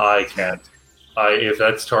 I can't. If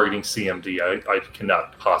that's targeting CMD, I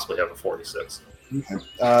cannot possibly have a 46.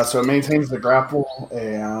 Okay. So it maintains the grapple,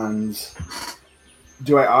 and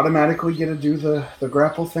do I automatically get to do the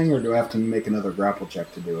grapple thing, or do I have to make another grapple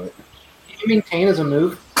check to do it? You maintain as a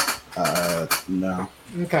move? No.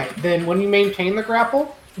 Okay, then when you maintain the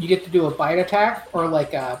grapple, you get to do a bite attack, or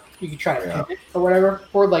you can try to pin it or whatever,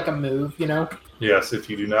 or like a move, Yes, if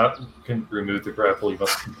you do not remove the grapple, you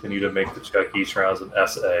must continue to make the check each round as an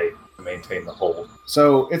SA to maintain the hold.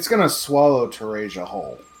 So it's going to swallow Teresia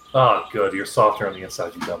whole. Ah, good. You're softer on the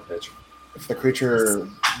inside, you dumb bitch. If the creature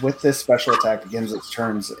with this special attack begins its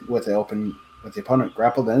turns with the opponent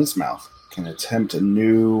grappled in its mouth, can attempt a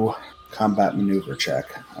new combat maneuver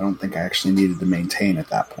check. I don't think I actually needed to maintain at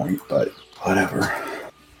that point, but whatever.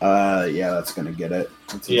 Yeah, that's going to get it.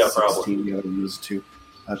 It's a 16, probably. You ought to use 2.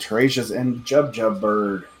 Teresia's in Jub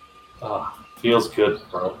Bird. Feels good,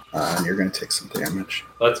 bro. And you're going to take some damage.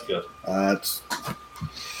 That's good. That's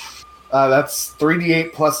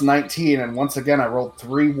 3d8 plus 19, and once again I rolled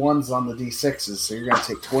 3 1s on the d6s, so you're going to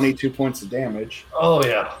take 22 points of damage. Oh,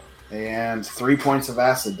 yeah. And 3 points of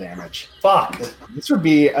acid damage. Fuck. This would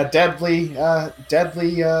be a deadly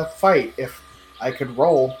fight if I could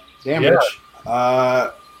roll damage.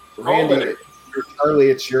 Yeah. Randy, Charlie,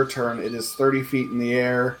 it's your turn. It is 30 feet in the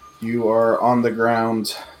air. You are on the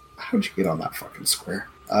ground. How'd you get on that fucking square?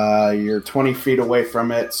 You're 20 feet away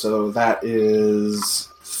from it, so that is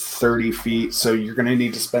 30 feet. So you're going to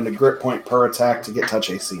need to spend a grit point per attack to get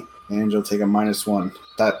touch AC. And you'll take a -1.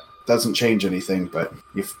 That Doesn't change anything, but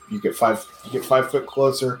if you get 5 foot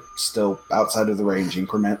closer, still outside of the range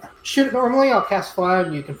increment. Shoot it normally, I'll cast fly,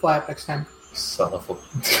 and you can fly up next time. Son of a...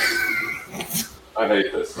 I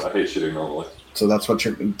hate this. I hate shooting normally. So that's what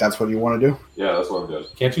you want to do? Yeah, that's what I'm doing.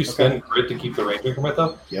 Can't you spend grit to keep the range increment,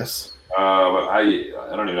 though? Yes. But I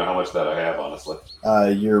don't even know how much that I have, honestly.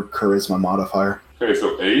 Your charisma modifier. Okay,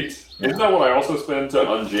 so 8? Yeah. Isn't that what I also spend to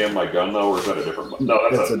unjam my gun, though, or is that a different... No,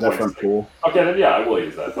 that's a different pool. Okay, then yeah, I will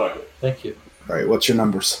use that. Fuck it. Thank you. All right, what's your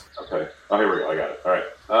numbers? Okay. Oh, here we go. I got it. All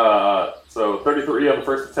right. So 33 on the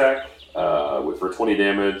first attack for 20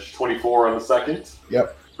 damage, 24 on the second.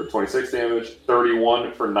 Yep. For 26 damage,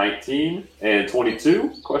 31 for 19, and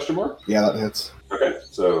 22, question mark? Yeah, that hits. Okay,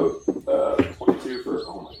 so 22 for,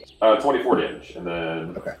 24 damage, and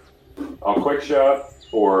then I'll quick shot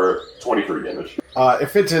for 23 damage.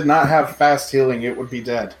 If it did not have fast healing, it would be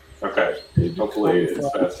dead. Okay, hopefully its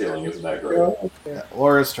fast healing isn't that great. Yeah,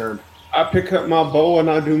 Laura's turn. I pick up my bow and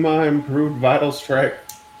I do my improved vital strike.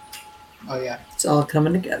 Oh, yeah. It's all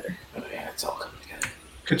coming together. Oh, yeah, it's all coming together.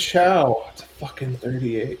 Ka-chow! It's a fucking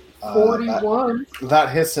 38. 41.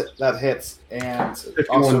 That hits, and 51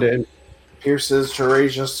 also damage. pierces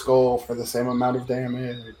Teresia's skull for the same amount of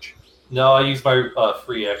damage. No, I use my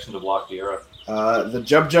free action to block the arrow. The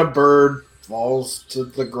Jub bird falls to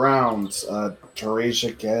the ground.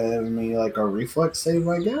 Teresia, give me like a reflex save,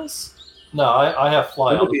 I guess? No, I have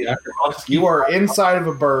fly It'll up. be accurate. You are inside of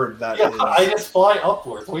a bird that Yeah, is... I just fly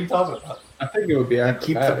upwards. What are you talking about? I think it would be accurate.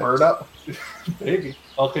 Keep the bird up? Maybe.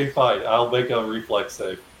 Okay, fine. I'll make a reflex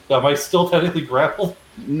save. Am I still technically grappled?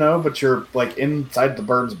 No, but you're like inside the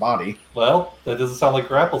bird's body. Well, that doesn't sound like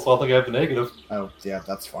grapple, so I think I have a negative. Oh, yeah,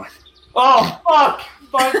 that's fine. Oh, fuck!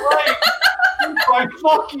 My legs! My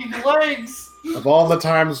fucking legs! Of all the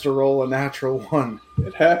times to roll a natural 1.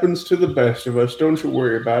 It happens to the best of us. Don't you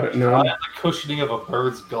worry about it now. I have the cushioning of a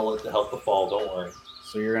bird's gullet to help the fall, don't worry.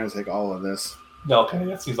 So you're going to take all of this. No, okay,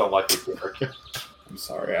 that seems unlikely to work. I'm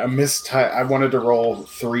sorry. I wanted to roll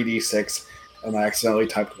 3d6, and I accidentally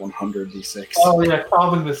typed 100d6. Oh, yeah,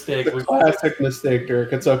 common mistake. It's a classic mistake,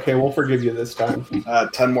 Derek. It's okay. We'll forgive you this time.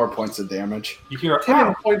 10 more points of damage. You hear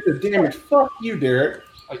 10 points of damage. Fuck you, Derek.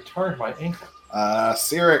 I turned my ankle.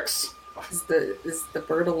 Syrinx. Is the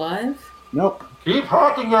bird alive? Nope. Keep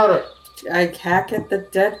hacking at it! I hack at the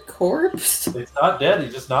dead corpse? It's not dead,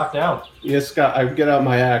 he's just knocked down. Yes, Scott, I get out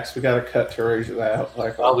my axe. We gotta cut Teresia out.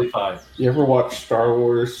 Like, I'll be fine. you ever watch Star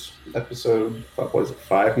Wars episode, what was it,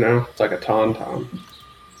 5 now? It's like a tauntaun.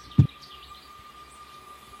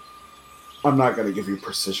 I'm not going to give you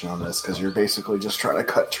precision on this, because you're basically just trying to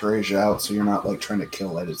cut Teresia out, so you're not like trying to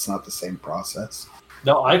kill it. It's not the same process.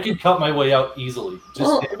 No, I can cut my way out easily.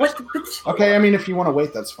 Just what? Okay, I mean, if you want to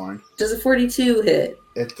wait, that's fine. Does a 42 hit?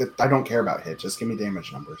 I don't care about hit. Just give me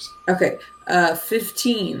damage numbers. Okay.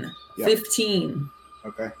 15. Yep. 15.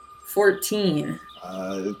 Okay. 14.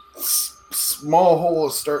 Small hole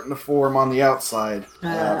is starting to form on the outside.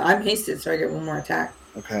 I'm hasted, so I get one more attack.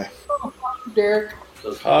 Okay. Derek.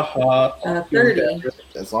 Haha. 30.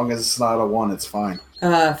 As long as it's not a 1, it's fine.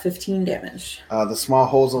 15 damage. The small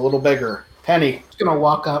hole's a little bigger. Penny. Just gonna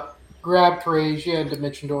walk up, grab Teresia, and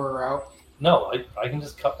Dimension Door her out. No, I can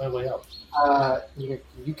just cut my way out.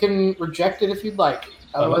 You can reject it if you'd like.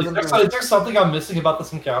 Is there something I'm missing about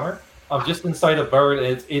this encounter? I'm just inside a bird,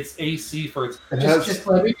 and it's AC for its... Just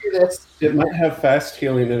let me do this. It might have fast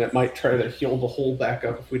healing, and it might try to heal the hole back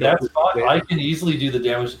up if we don't. That's fine. I can easily do the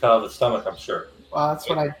damage to cut out of the stomach, I'm sure. That's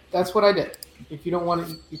what I did. If you don't want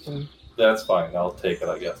it, you can... That's fine. I'll take it,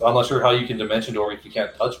 I guess. I'm not sure how you can Dimension Door if you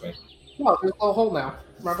can't touch me. No, there's a hole now.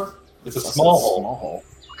 Remember? It's a small hole. Small hole.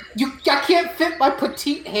 I can't fit my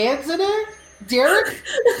petite hands in it, Derek.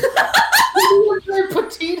 Your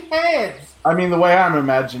petite hands. I mean, the way I'm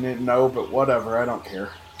imagining it, no, but whatever. I don't care.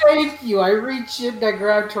 Thank you. I reach in, I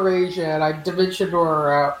grab Teresia, and I Dimension Door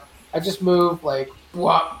her out. I just move like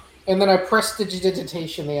whop, and then I press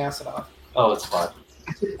digitation the acid off. Oh, it's fine.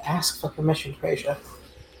 I didn't ask for permission, Teresia.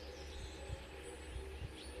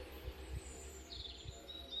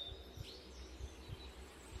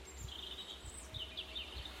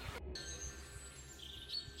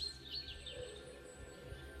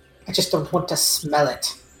 I just don't want to smell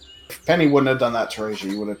it. If Penny wouldn't have done that, Teresia,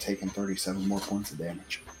 you would have taken 37 more points of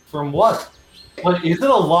damage. From what? Like, is it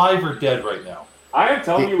alive or dead right now? I am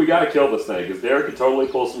telling you, we gotta kill this thing, because Derek could totally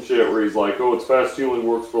pull some shit where he's like, oh, its fast healing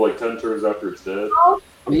works for like 10 turns after it's dead. I'm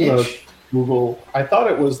gonna Google. I thought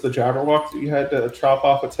it was the Jabberwock that you had to chop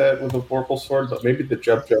off its head with a Vorpal sword, but maybe the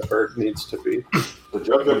Jub bird needs to be. The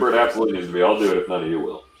Jub bird absolutely needs to be. I'll do it if none of you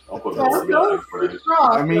will. I'll put it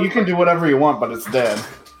I mean, you can do whatever you want, but it's dead.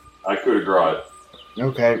 I could have drawn it.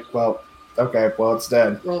 Okay, well, Okay, well, it's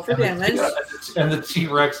dead. Roll for And damage. And the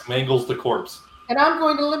T-Rex mangles the corpse. And I'm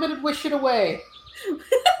going to limited wish it away.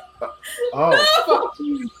 Oh.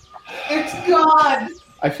 It's gone.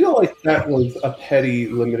 I feel like that was a petty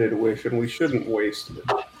limited wish, and we shouldn't waste it.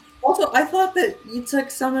 Also, I thought that you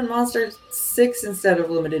took Summon Monster 6 instead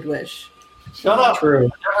of Limited Wish. Shut up. True.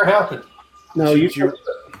 It never happened. No, do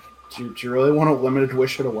you really want to limited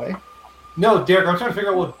wish it away? No, Derek, I'm trying to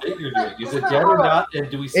figure out what bit you're doing. Is it dead or not? And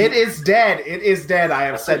do we see It is dead. It is dead. I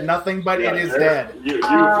have said nothing, but it is dead. You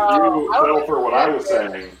fell for what I was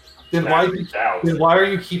saying. Then why are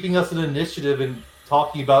you keeping us in initiative and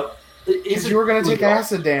talking about... Because you were going to take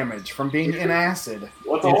acid damage from being in acid.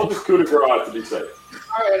 Let's all just coup de grace to be safe.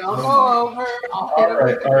 Alright, I'll go over.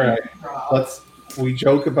 All right. We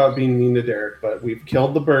joke about being mean to Derek, but we've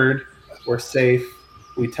killed the bird. We're safe.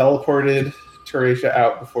 We teleported Teresia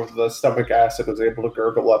out before the stomach acid was able to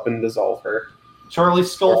gurgle up and dissolve her.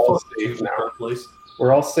 Charlie's skull We're all safe safe now. please.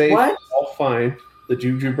 We're all safe. What? All fine. The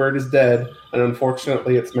Juju bird is dead, and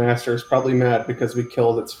unfortunately, its master is probably mad because we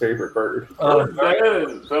killed its favorite bird. Fellas,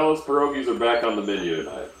 pierogies are back on the menu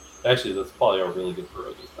tonight. Actually, that's probably a really good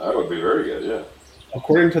pierogi. That would be very good, yeah.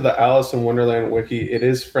 According to the Alice in Wonderland wiki, it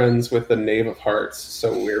is friends with the Knave of Hearts,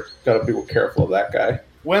 so we're gotta be careful of that guy.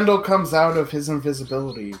 Wendell comes out of his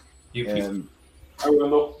invisibility, and Hi,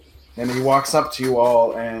 Wendell. he walks up to you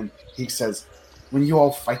all, and he says, "When you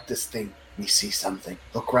all fight this thing, we see something.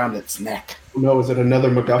 Look around its neck." No, is it another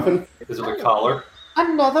MacGuffin? Is it a collar?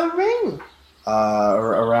 Another ring.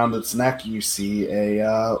 Around its neck, you see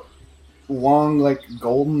a long, like,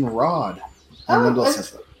 golden rod. And Wendell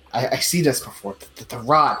says, I see this before. The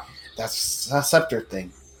rod, that's a scepter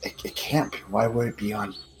thing. It can't be. Why would it be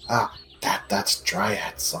on? That's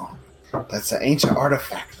Dryad song. That's an ancient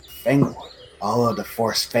artifact, Fangwood. All of the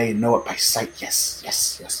Forest Fae know it by sight. Yes,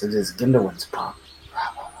 it is Gindowin's palm.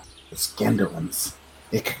 It's Gindowin's.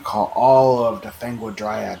 It can call all of the Fangwood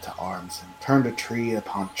Dryad to arms and turn the tree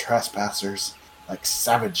upon trespassers like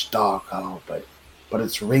savage dog. But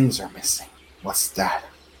its rings are missing. What's that?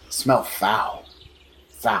 Smell foul.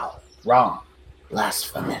 Foul. Wrong.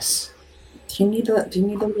 Blasphemous. Do you need a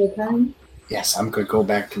little pen? Yes, I'm gonna go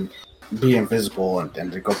back and be invisible and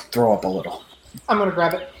to go throw up a little. I'm going to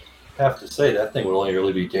grab it. I have to say, that thing would only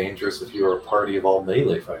really be dangerous if you were a party of all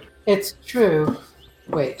melee fighters. It's true.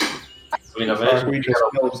 Wait. I mean, imagine We just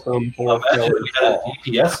killed some poor imagine killer. we had a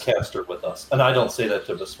DPS caster with us. And I don't say that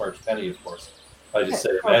to besmirch Penny, of course. I just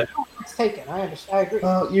say imagine. It's taken. I understand. I agree.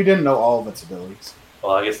 Well, you didn't know all of its abilities.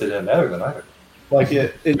 Well, I guess they didn't matter then either. Like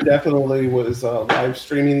it definitely was live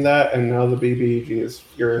streaming that, and now the BBG is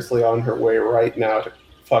furiously on her way right now to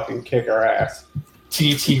fucking kick our ass.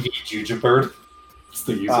 TTV Jujubird. It's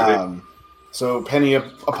the username. So Penny,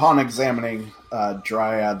 upon examining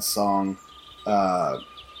Dryad's song,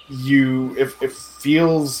 it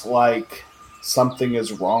feels like something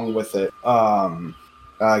is wrong with it.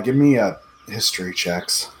 Give me a history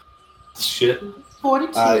checks. Shit.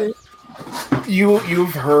 42.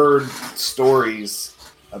 You've heard stories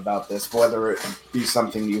about this, whether it be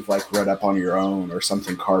something you've read up on your own or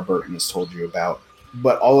something Carr Burton has told you about.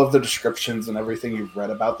 But all of the descriptions and everything you've read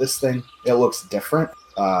about this thing, it looks different.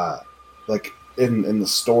 In the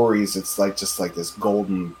stories, it's just this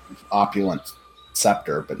golden, opulent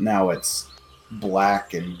scepter, but now it's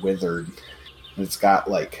black and withered. And it's got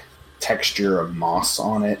texture of moss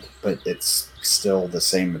on it, but it's still the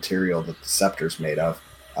same material that the scepter's made of.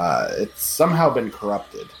 It's somehow been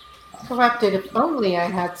corrupted. Corrupted. If only I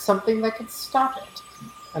had something that could stop it.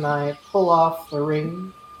 And I pull off the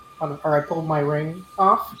ring, or I pull my ring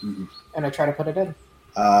off, and I try to put it in.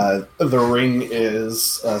 The ring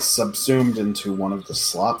is subsumed into one of the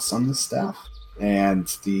slots on the staff, and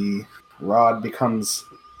the rod becomes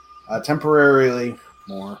temporarily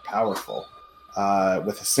more powerful.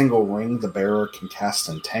 With a single ring, the bearer can cast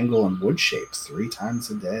Entangle and Wood Shapes 3 times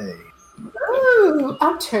a day. Ooh,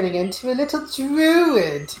 I'm turning into a little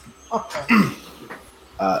druid. Okay.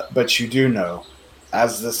 But you do know,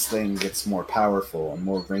 as this thing gets more powerful and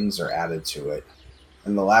more rings are added to it,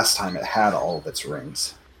 and the last time it had all of its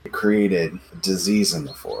rings, it created a disease in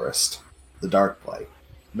the forest, the Dark Blight.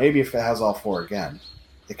 Maybe if it has all 4 again,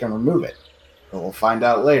 it can remove it. But we'll find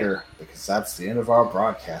out later, because that's the end of our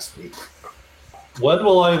broadcast week. When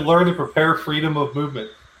will I learn to prepare freedom of movement?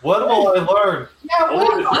 When will I learn?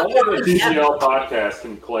 Only the DGL podcast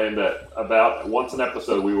can claim that about once an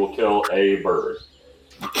episode we will kill a bird.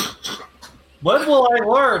 When will I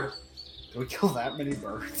learn? Do we kill that many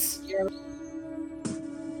birds?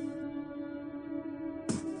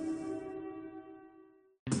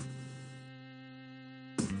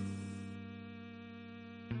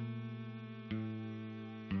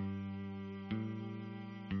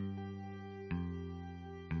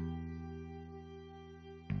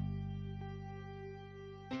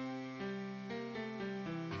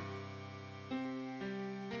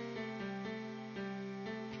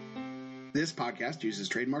 This podcast uses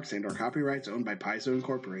trademarks and/or copyrights owned by Paizo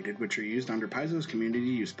Incorporated, which are used under Paizo's community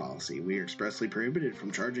use policy. We are expressly prohibited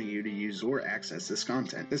from charging you to use or access this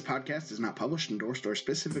content. This podcast is not published, endorsed, or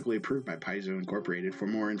specifically approved by Paizo Incorporated. For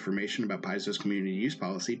more information about Paizo's community use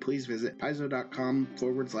policy, please visit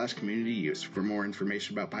paizo.com/community use. For more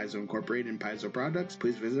information about Paizo Incorporated and Paizo products,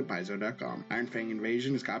 please visit paizo.com. Iron Fang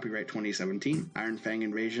Invasion is copyright 2017. Iron Fang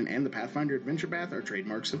Invasion and the Pathfinder Adventure Path are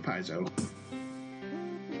trademarks of Paizo.